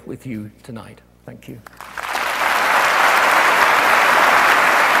here with you tonight. Thank you.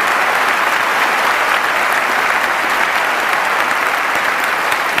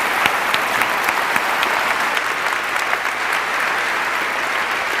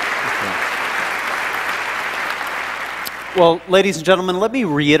 Well, ladies and gentlemen, let me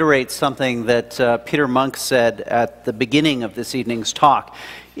reiterate something that Peter Munk said at the beginning of this evening's talk.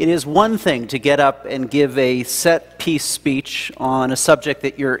 It is one thing to get up and give a set-piece speech on a subject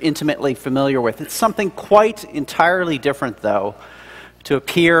that you're intimately familiar with. It's something quite entirely different, though, to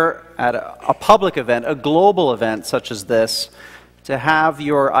appear at a public event, a global event such as this, to have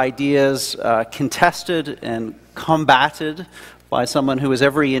your ideas contested and combated by someone who is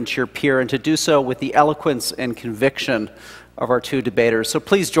every inch your peer, and to do so with the eloquence and conviction of our two debaters. So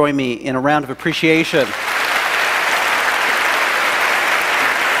please join me in a round of appreciation